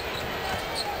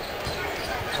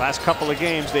 Last couple of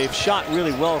games, they've shot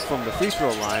really well from the free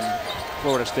throw line.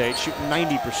 Florida State shooting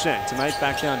 90%. Tonight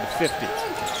back down to 50.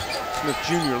 Smith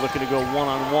Jr. looking to go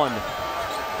one-on-one.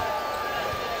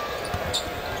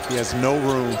 He has no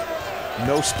room,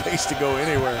 no space to go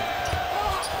anywhere.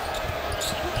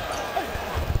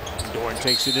 Doran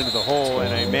takes it into the hole,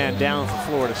 and a man down for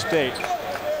Florida State.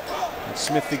 And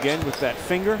Smith again with that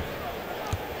finger.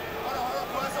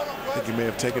 I think he may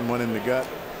have taken one in the gut.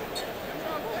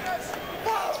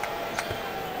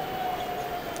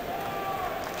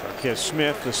 Marquez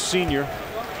Smith, the senior.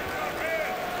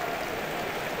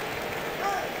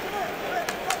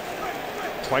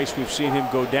 Twice we've seen him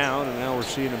go down, and now we're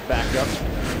seeing him back up.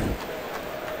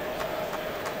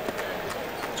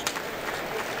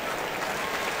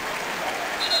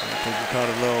 I think he caught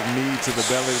a little knee to the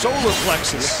belly. Solar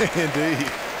plexus. Indeed.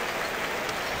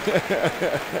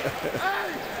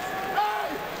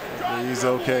 He's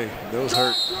okay. Those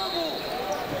hurt.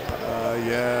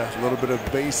 Yeah, a little bit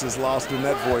of bass is lost in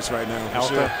that voice right now.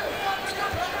 For sure.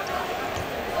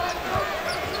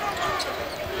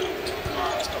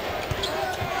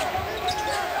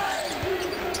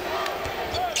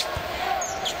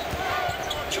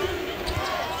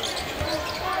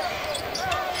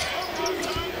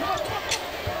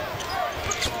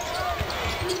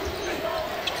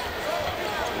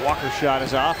 Walker's shot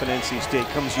is off, and NC State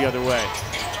comes the other way.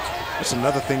 That's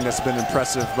another thing that's been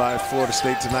impressive by Florida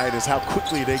State tonight is how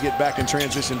quickly they get back in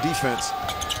transition defense.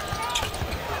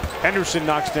 Henderson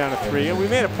knocks down a 3, and we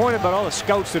made a point about all the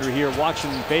scouts that are here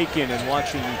watching Bacon and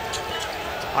watching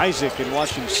Isaac and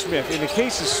watching Smith. In the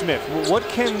case of Smith, what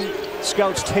can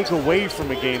scouts take away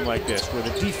from a game like this, where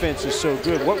the defense is so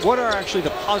good? What are actually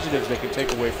the positives they can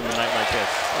take away from a night like this?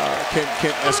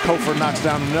 As Kofor knocks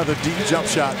down another deep jump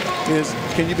shot, is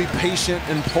can you be patient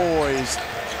and poised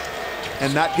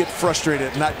and not get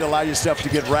frustrated, not allow yourself to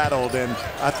get rattled? And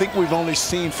I think we've only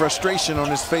seen frustration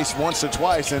on his face once or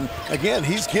twice. And again,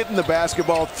 he's getting the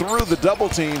basketball through the double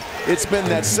team. It's been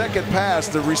that second pass,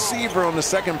 the receiver on the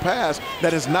second pass,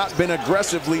 that has not been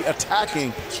aggressively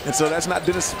attacking. And so that's not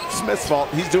Dennis Smith's fault.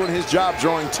 He's doing his job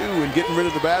drawing two and getting rid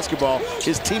of the basketball.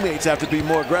 His teammates have to be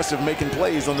more aggressive, making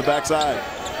plays on the backside.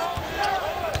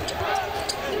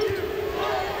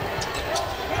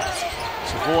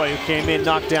 Boy, who came in,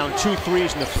 knocked down 2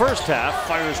 threes in the first half,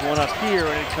 fires one up here,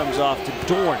 and it comes off to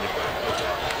Dorn.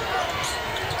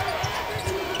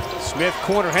 Smith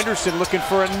corner Henderson looking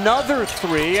for another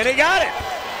three, and he got it.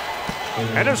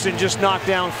 Henderson just knocked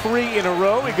down 3 in a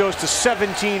row. He goes to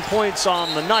 17 points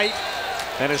on the night,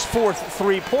 and his 4th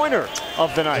three-pointer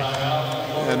of the night.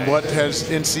 And what has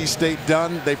NC State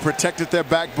done? They protected their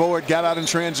backboard, got out in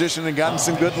transition, and gotten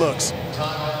some good looks.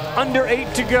 Under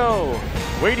 8 to go.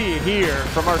 Wait till you hear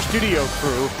from our studio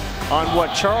crew on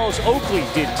what Charles Oakley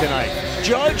did tonight.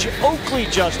 Judge Oakley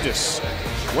justice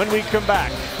when we come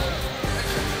back.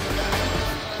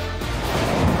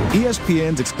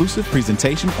 ESPN's exclusive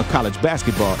presentation of college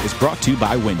basketball is brought to you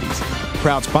by Wendy's,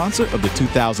 proud sponsor of the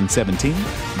 2017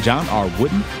 John R.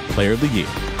 Wooden Player of the Year,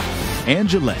 and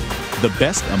Gillette, the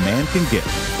best a man can get.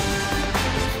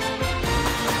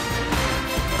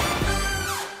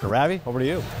 Ravi, over to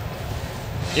you.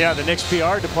 Yeah, the Knicks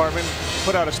PR department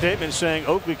put out a statement saying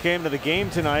Oakley came to the game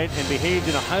tonight and behaved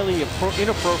in a highly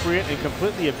inappropriate and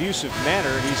completely abusive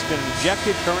manner. He's been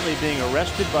ejected, currently being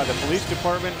arrested by the police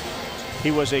department.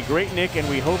 He was a great Knick, and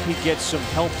we hope he gets some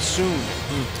help soon.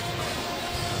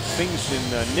 Things in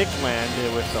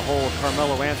Knickland with the whole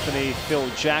Carmelo Anthony, Phil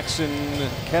Jackson,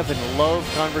 Kevin Love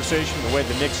conversation, the way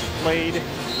the Knicks have played.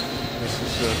 This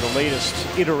is the latest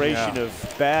iteration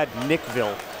of bad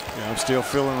Knickville. Yeah, I'm still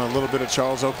feeling a little bit of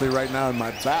Charles Oakley right now in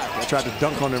my back. I tried to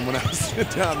dunk on him when I was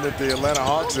down at the Atlanta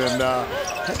Hawks, and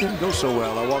that didn't go so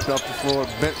well. I walked off the floor,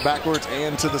 bent backwards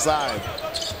and to the side.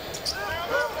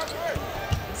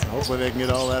 So hopefully they can get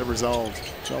all that resolved.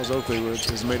 Charles Oakley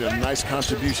has made a nice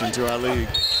contribution to our league.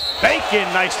 Bacon,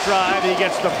 nice drive. He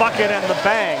gets the bucket and the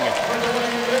bang.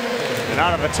 And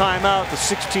out of a timeout, the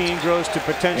 16 grows to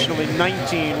potentially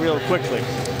 19 real quickly.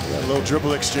 A little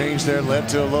dribble exchange there led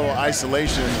to a little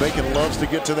isolation. Bacon loves to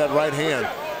get to that right hand.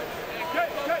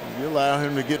 You allow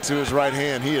him to get to his right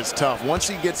hand, he is tough. Once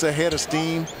he gets ahead of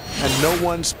steam and no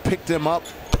one's picked him up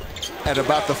at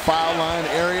about the foul line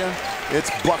area, it's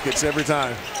buckets every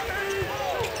time.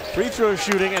 Free throw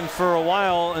shooting, and for a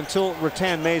while, until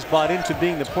Rattan Mays bought into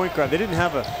being the point guard, they didn't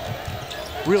have a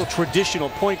real traditional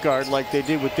point guard like they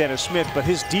did with Dennis Smith, but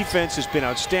his defense has been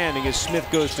outstanding as Smith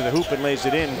goes to the hoop and lays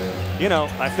it in. You know,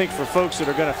 I think for folks that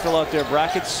are going to fill out their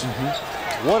brackets,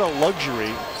 what a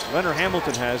luxury Leonard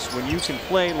Hamilton has when you can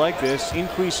play like this,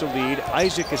 increase a lead.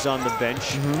 Isaac is on the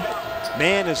bench.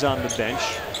 Mann is on the bench.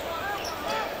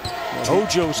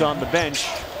 Ojo's on the bench.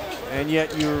 And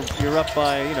yet you're up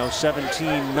by,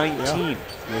 17-19.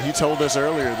 Yeah, he told us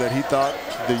earlier that he thought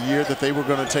the year that they were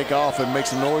going to take off and make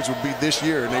some noise would be this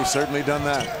year, and they've certainly done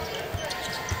that.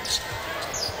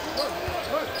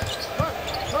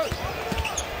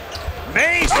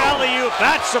 Mays alley-oop.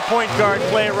 That's a point guard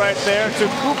play right there to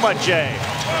Kumaje.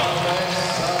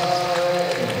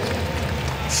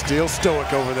 Still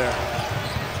stoic over there.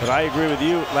 But I agree with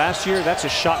you. Last year, that's a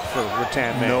shot for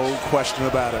Rattan Mays. No question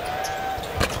about it.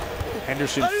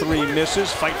 Henderson 3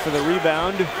 misses, fight for the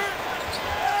rebound.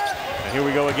 And here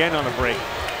we go again on a break.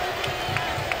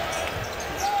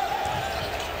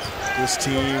 This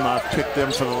team, I've picked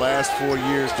them for the last 4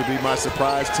 years to be my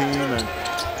surprise team, and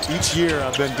each year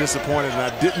I've been disappointed, and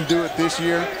I didn't do it this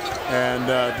year, and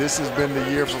this has been the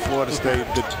year for Florida State.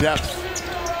 The depth,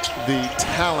 the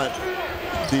talent,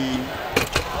 the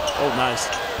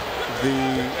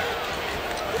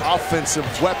offensive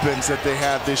weapons that they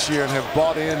have this year and have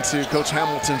bought into Coach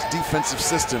Hamilton's defensive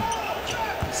system.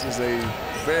 This is a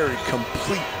very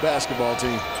complete basketball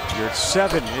team. You're at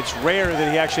 7. It's rare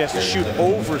that he actually has to shoot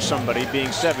over somebody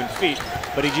being 7 feet,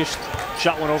 but he just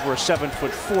shot one over a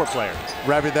 7'4" player.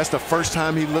 Ravi, that's the first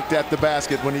time he looked at the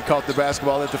basket when he caught the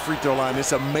basketball at the free throw line.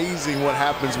 It's amazing what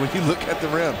happens when you look at the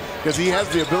rim, because he has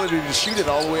the ability to shoot it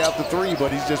all the way out to 3,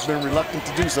 but he's just been reluctant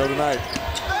to do so tonight.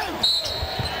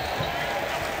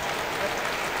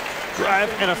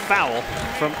 Drive and a foul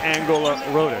from Angola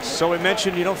Rodas. So we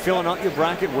mentioned, filling out your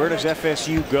bracket. Where does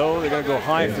FSU go? They're going to go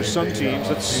high for some teams.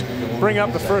 Let's bring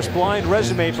up the first blind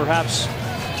resume, perhaps,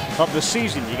 of the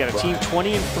season. You got a team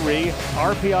 20-3,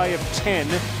 RPI of 10,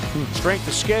 strength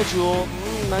of schedule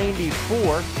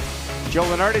 94. Joe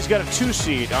Lunardi's got a 2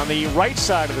 seed on the right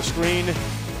side of the screen.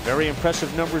 Very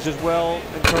impressive numbers as well,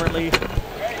 and currently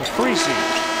a 3 seed.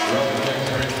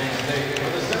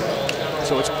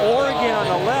 So it's Oregon on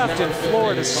the left and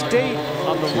Florida State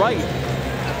on the right.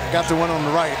 Got the one on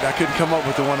the right. I couldn't come up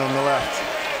with the one on the left.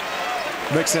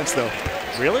 Makes sense, though.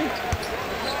 Really?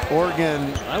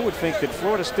 Oregon. I would think that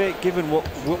Florida State, given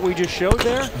what we just showed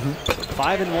there,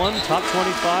 5-1, top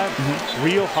 25,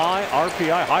 real high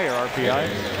RPI, higher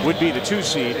RPI, would be the 2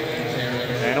 seed,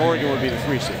 and Oregon would be the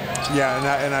 3 seed. Yeah,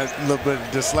 and I a little bit of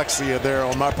dyslexia there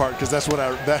on my part, because that's what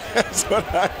I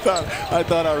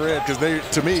thought I read, because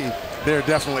to me they're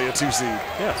definitely a 2 seed.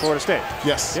 Yeah, Florida State.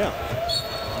 Yes. Yeah.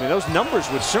 I mean, those numbers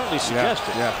would certainly suggest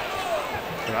it. Yeah.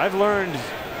 But I've learned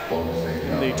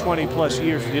in the 20-plus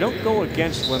years, you don't go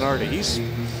against Lunardi. He's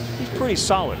pretty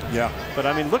solid. Yeah. But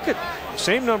I mean, look at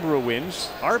same number of wins,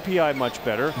 RPI much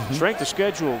better, strength of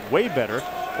schedule way better.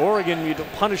 Oregon, you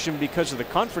don't punish him because of the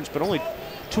conference, but only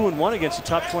 2-1 against the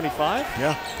top 25.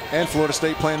 Yeah. And Florida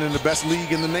State playing in the best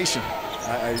league in the nation.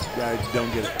 I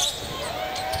don't get it.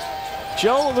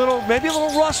 Joe, maybe a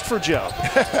little rust for Joe.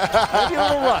 Maybe a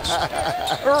little rust.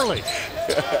 Early.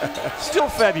 Still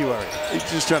February. He's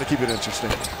just trying to keep it interesting.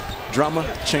 Drama,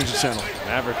 change the channel.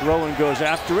 Maverick Rowan goes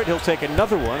after it. He'll take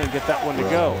another one and get that one to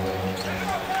go.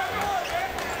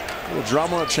 A little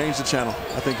drama, change the channel.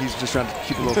 I think he's just trying to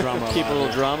keep a little drama. Keep a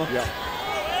little drama. Yeah.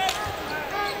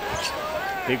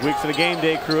 Big week for the game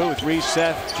day crew with Reese,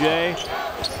 Seth, Jay.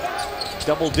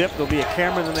 Double dip. There'll be a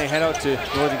camera, and then they head out to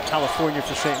Northern California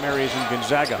for St. Mary's and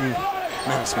Gonzaga.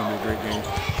 Man, it's going to be a great game.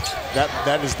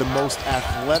 That is the most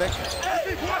athletic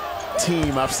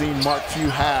team I've seen Mark Few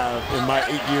have in my 8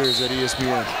 years at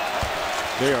ESPN.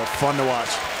 They are fun to watch.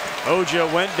 Ojo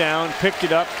went down, picked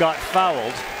it up, got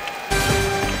fouled.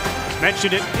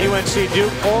 Mentioned it, UNC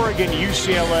Duke, Oregon,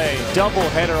 UCLA.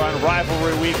 Doubleheader on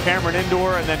rivalry week. Cameron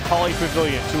Indoor and then Pauley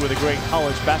Pavilion, 2 of the great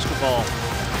college basketball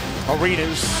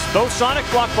arenas. Both Sonic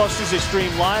blockbusters is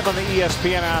streamed live on the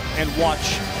ESPN app and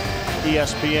watch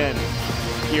ESPN.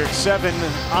 Here at 7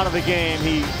 out of the game,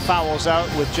 he fouls out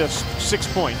with just 6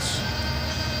 points.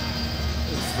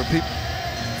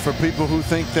 For people who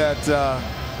think that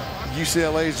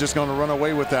UCLA is just going to run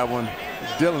away with that one,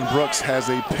 Dylan Brooks has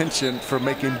a penchant for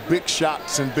making big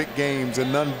shots in big games,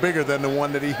 and none bigger than the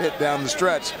one that he hit down the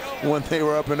stretch when they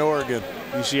were up in Oregon.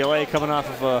 UCLA coming off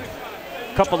of a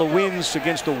couple of wins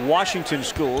against the Washington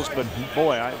schools, but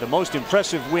boy, the most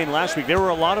impressive win last week. There were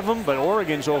a lot of them, but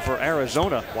Oregon's over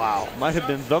Arizona. Wow. Might have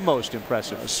been the most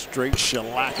impressive. A straight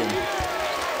shellacking.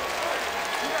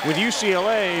 With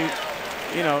UCLA,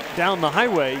 you know, down the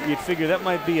highway, you'd figure that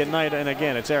might be a night, and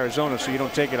again, it's Arizona, so you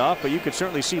don't take it off, but you could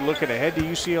certainly see looking ahead to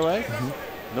UCLA.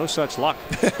 No such luck.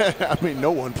 I mean,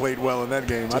 no one played well in that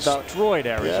game. Destroyed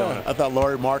Arizona. Yeah, I thought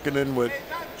Lauri Markkanen would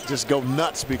just go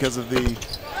nuts because of the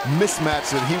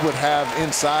mismatch that he would have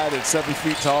inside at 7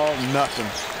 feet tall. Nothing.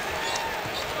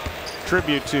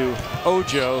 Tribute to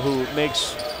Ojo, who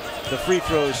makes the free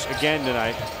throws again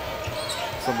tonight.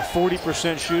 From a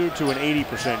 40% shooter to an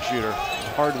 80% shooter.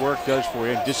 Hard work does for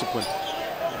you, and discipline.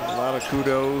 A lot of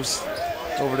kudos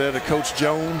over there to Coach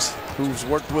Jones, who's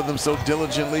worked with him so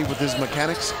diligently with his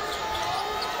mechanics.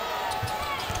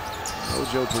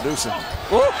 Ojo producing.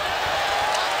 Whoa.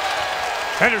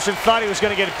 Henderson thought he was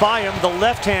going to get it by him. The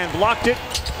left hand blocked it.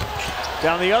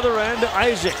 Down the other end,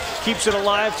 Isaac keeps it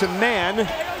alive to Mann.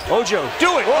 Ojo,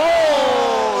 do it!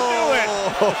 Oh, do it!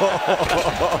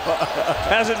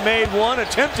 Hasn't made one,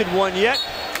 attempted one yet.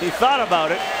 He thought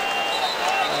about it.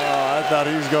 Oh, I thought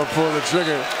he was going to pull the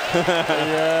trigger.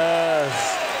 Yes.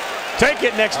 Take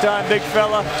it next time, big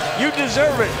fella. You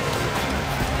deserve it.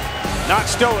 Not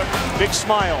stoic. Big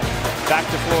smile. Back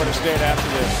to Florida State after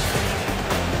this.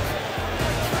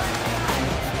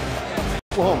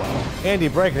 Oklahoma. Andy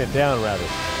breaking it down, rather.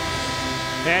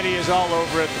 Andy is all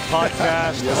over it. The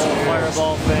podcast, the whole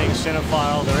Fireball thing,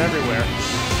 Cinephile, they're everywhere.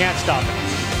 Can't stop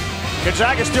it.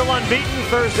 Gonzaga still unbeaten.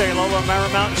 Thursday, Lola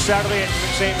Mountain. Saturday at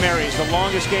St. Mary's. The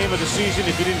longest game of the season.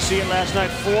 If you didn't see it last night,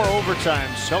 4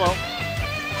 overtimes. Hello.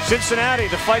 Cincinnati,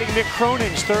 the Fighting Mick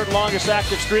Cronin's 3rd longest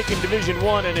active streak in Division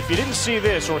I. And if you didn't see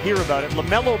this or hear about it,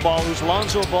 LaMelo Ball, who's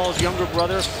Lonzo Ball's younger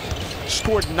brother,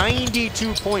 scored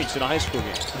 92 points in a high school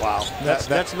game. Wow, that's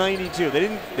 92. They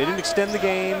didn't extend the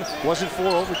game. Wasn't 4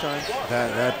 overtime.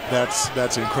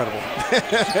 That's incredible.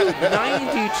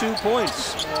 92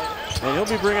 points. And he'll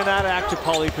be bringing that act to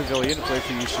Pauley Pavilion to play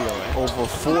for UCLA. Over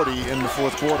 40 in the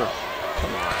 4th quarter.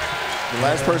 Come on. The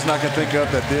last person I can think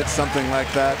of that did something like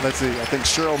that, let's see, I think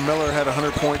Cheryl Miller had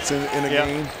 100 points in a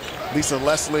game. Lisa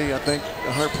Leslie, I think,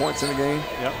 100 points in the game.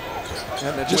 Yep.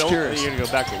 And just curious. You're going to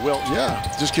go back to Wilt. Yeah,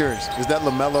 just curious. Is that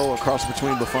LaMelo a cross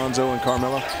between LaFonso and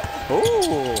Carmelo?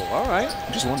 Oh, all right.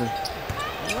 I'm just wondering.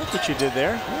 I like what you did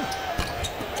there. Yeah.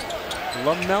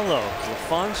 LaMelo,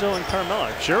 LaFonso, and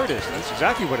Carmelo. Sure it is. That's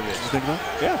exactly what it is. You think about?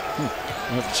 Yeah.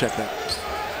 I'll have to check that.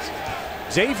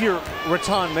 Xavier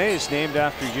Raton-Mays named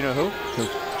after, you know who?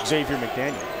 Xavier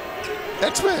McDaniel.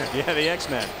 X-Man. Yeah, the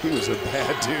X-Man. He was a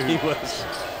bad dude. He was.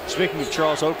 Speaking of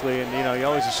Charles Oakley, and you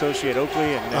always associate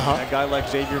Oakley and a guy like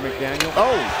Xavier McDaniel.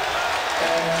 Oh,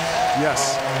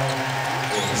 yes.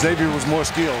 Xavier was more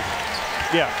skilled.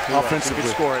 Yeah, offensively. He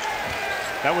could score it.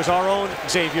 That was our own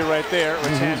Xavier right there.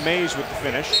 Raton-Mays with the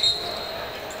finish.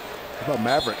 How about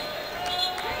Maverick?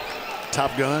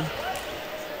 Top Gun.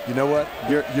 You know what?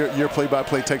 Your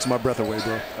play-by-play takes my breath away,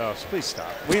 bro. Oh, please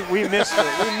stop. We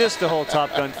missed the whole Top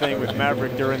Gun thing with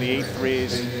Maverick during the 8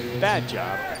 threes. Bad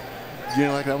job. You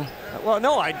didn't like that one? Well,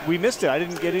 no, we missed it. I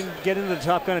didn't get into the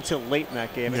Top Gun until late in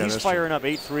that game. And he's firing up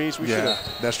 8 threes. We should have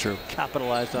that's true.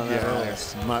 Capitalized on that earlier.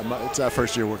 It's our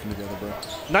first year working together, bro.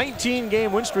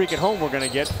 19-game win streak at home we're going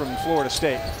to get from Florida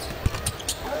State.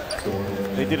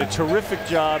 They did a terrific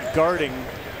job guarding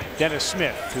Dennis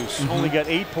Smith, who's only got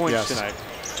 8 points tonight.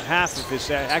 Half of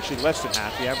his, actually less than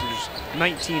half. He averages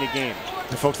 19 a game.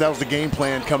 And folks, that was the game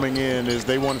plan coming in, is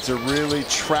they wanted to really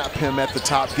trap him at the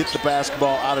top, get the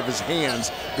basketball out of his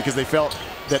hands, because they felt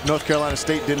that North Carolina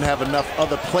State didn't have enough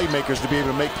other playmakers to be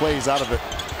able to make plays out of it.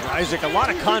 Isaac, a lot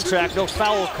of contact, no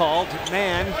foul called.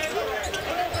 Man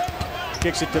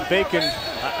kicks it to Bacon.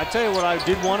 I tell you what I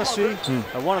did want to see.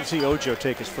 I wanted to see Ojo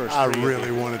take his first three. I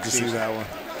really wanted to see that one.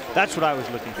 That's what I was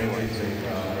looking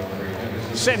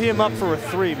for. Set him up for a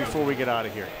 3 before we get out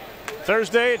of here.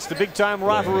 Thursday, it's the big-time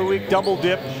rivalry week double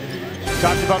dip.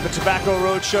 Talked about the Tobacco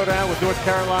Road showdown with North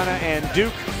Carolina and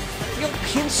Duke. You know,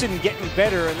 Pinson getting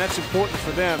better, and that's important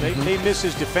for them. They miss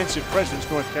his defensive presence,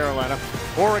 North Carolina.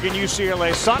 Oregon,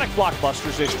 UCLA, Sonic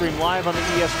Blockbusters. They stream live on the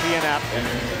ESPN app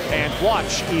and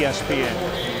watch ESPN.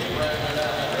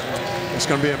 It's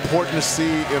going to be important to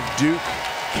see if Duke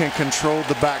can control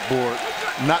the backboard.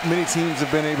 Not many teams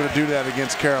have been able to do that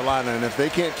against Carolina, and if they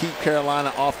can't keep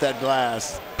Carolina off that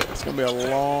glass, it's going to be a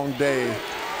long day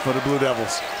for the Blue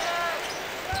Devils.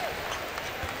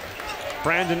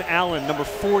 Brandon Allen, number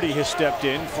 40, has stepped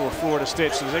in for Florida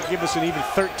State. So does that give us an even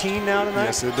 13 now tonight?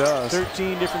 Yes, it does.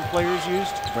 13 different players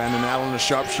used. Brandon Allen, a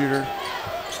sharpshooter,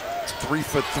 3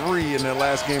 for 3 in their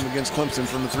last game against Clemson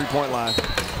from the three-point line.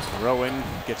 Rowan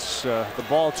gets the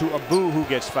ball to Abu, who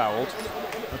gets fouled.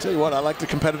 I'll tell you what, I like the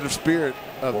competitive spirit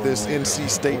of this NC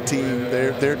State team.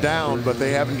 They're down, but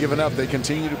they haven't given up. They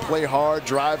continue to play hard,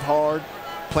 drive hard,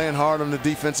 playing hard on the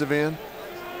defensive end.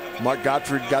 Mark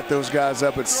Gottfried got those guys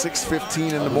up at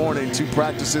 6:15 in the morning, 2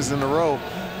 practices in a row,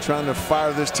 trying to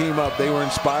fire this team up. They were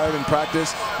inspired in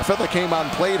practice. I felt they came out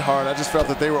and played hard. I just felt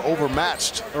that they were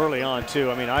overmatched. Early on, too.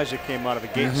 I mean, Isaac came out of the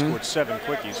gate and scored 7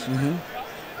 quickies.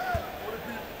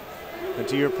 And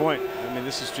to your point, I mean,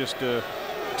 this is just a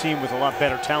team with a lot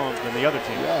better talent than the other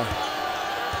team. Yeah.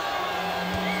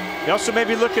 They also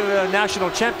maybe look at a national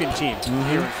champion team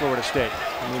here in Florida State.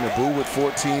 I mean, Abu with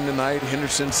 14 tonight,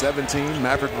 Henderson 17,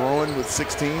 Maverick Rowan with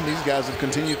 16. These guys have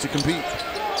continued to compete.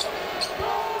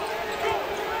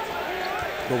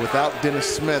 But without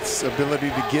Dennis Smith's ability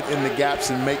to get in the gaps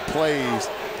and make plays,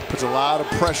 puts a lot of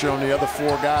pressure on the other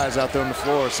 4 guys out there on the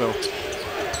floor. So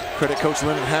credit Coach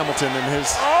Leonard Hamilton and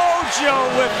his... Ojo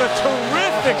with a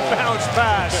terrific bounce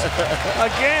pass.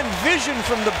 Again, vision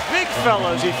from the big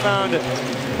fellas. He found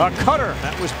a cutter.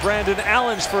 That was Brandon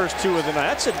Allen's first 2 of the night.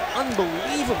 That's an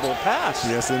unbelievable pass.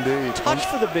 Yes, indeed. Touch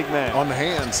for the big man. On the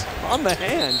hands. On the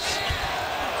hands.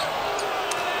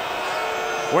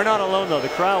 We're not alone, though. The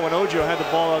crowd, when Ojo had the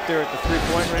ball out there at the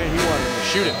three-point range, he wanted to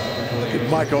shoot it.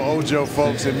 Michael Ojo,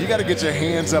 folks, and you got to get your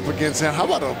hands up against him. How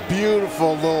about a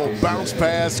beautiful little bounce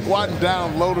pass, squatting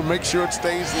down low to make sure it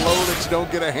stays low, that you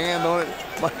don't get a hand on it.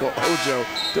 Michael Ojo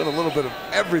doing a little bit of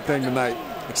everything tonight,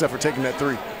 except for taking that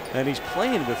 3. And he's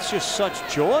playing with just such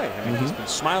joy. I mean, he's been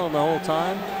smiling the whole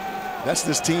time. That's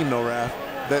this team, though, Raph.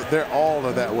 They're all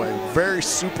that way. Very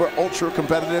super, ultra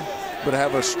competitive, but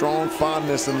have a strong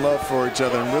fondness and love for each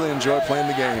other and really enjoy playing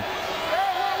the game.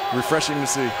 Refreshing to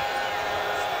see.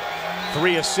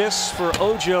 3 assists for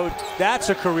Ojo. That's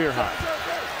a career high.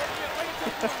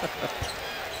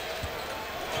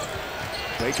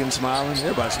 Bacon smiling.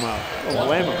 Everybody smiling. Oh,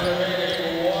 blame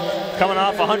him. Coming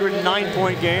off a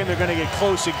 109-point game. They're going to get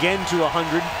close again to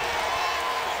 100.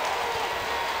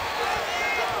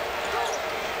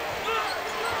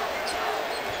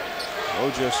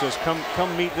 Ojo says,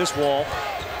 come meet this wall.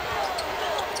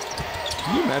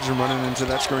 Can you imagine running into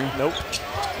that screen? Nope.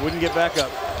 Wouldn't get back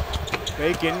up.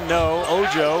 Bacon, no.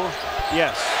 Ojo,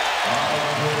 yes.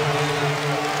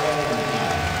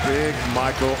 Big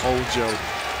Michael Ojo.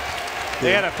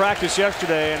 They had a practice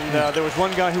yesterday, and there was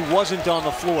one guy who wasn't on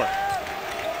the floor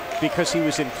because he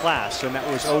was in class, and that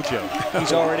was Ojo.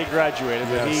 He's already graduated,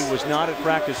 but he was not at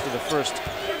practice for the first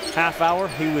half hour.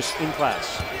 He was in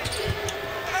class.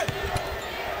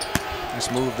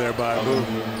 Nice move there by Abu.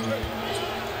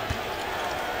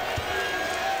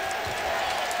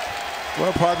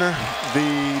 Well, partner,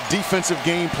 the defensive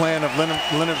game plan of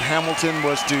Leonard Hamilton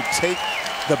was to take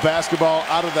the basketball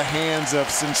out of the hands of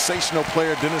sensational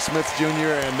player Dennis Smith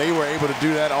Jr., and they were able to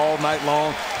do that all night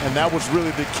long, and that was really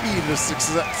the key to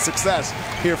success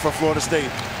here for Florida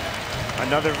State.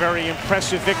 Another very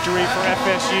impressive victory for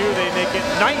FSU. They make it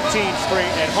 19 straight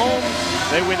at home.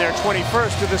 They win their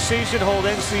 21st of the season, hold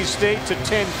NC State to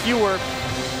 10 fewer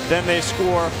than they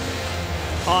score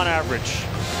on average.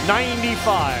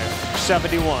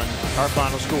 95-71, our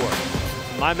final score.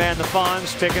 My man, the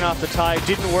Fonz, taking off the tie,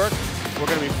 didn't work. We're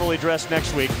going to be fully dressed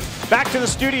next week. Back to the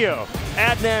studio.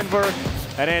 Adnan Virk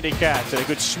and Andy Katz, and a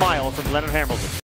good smile from Leonard Hamilton.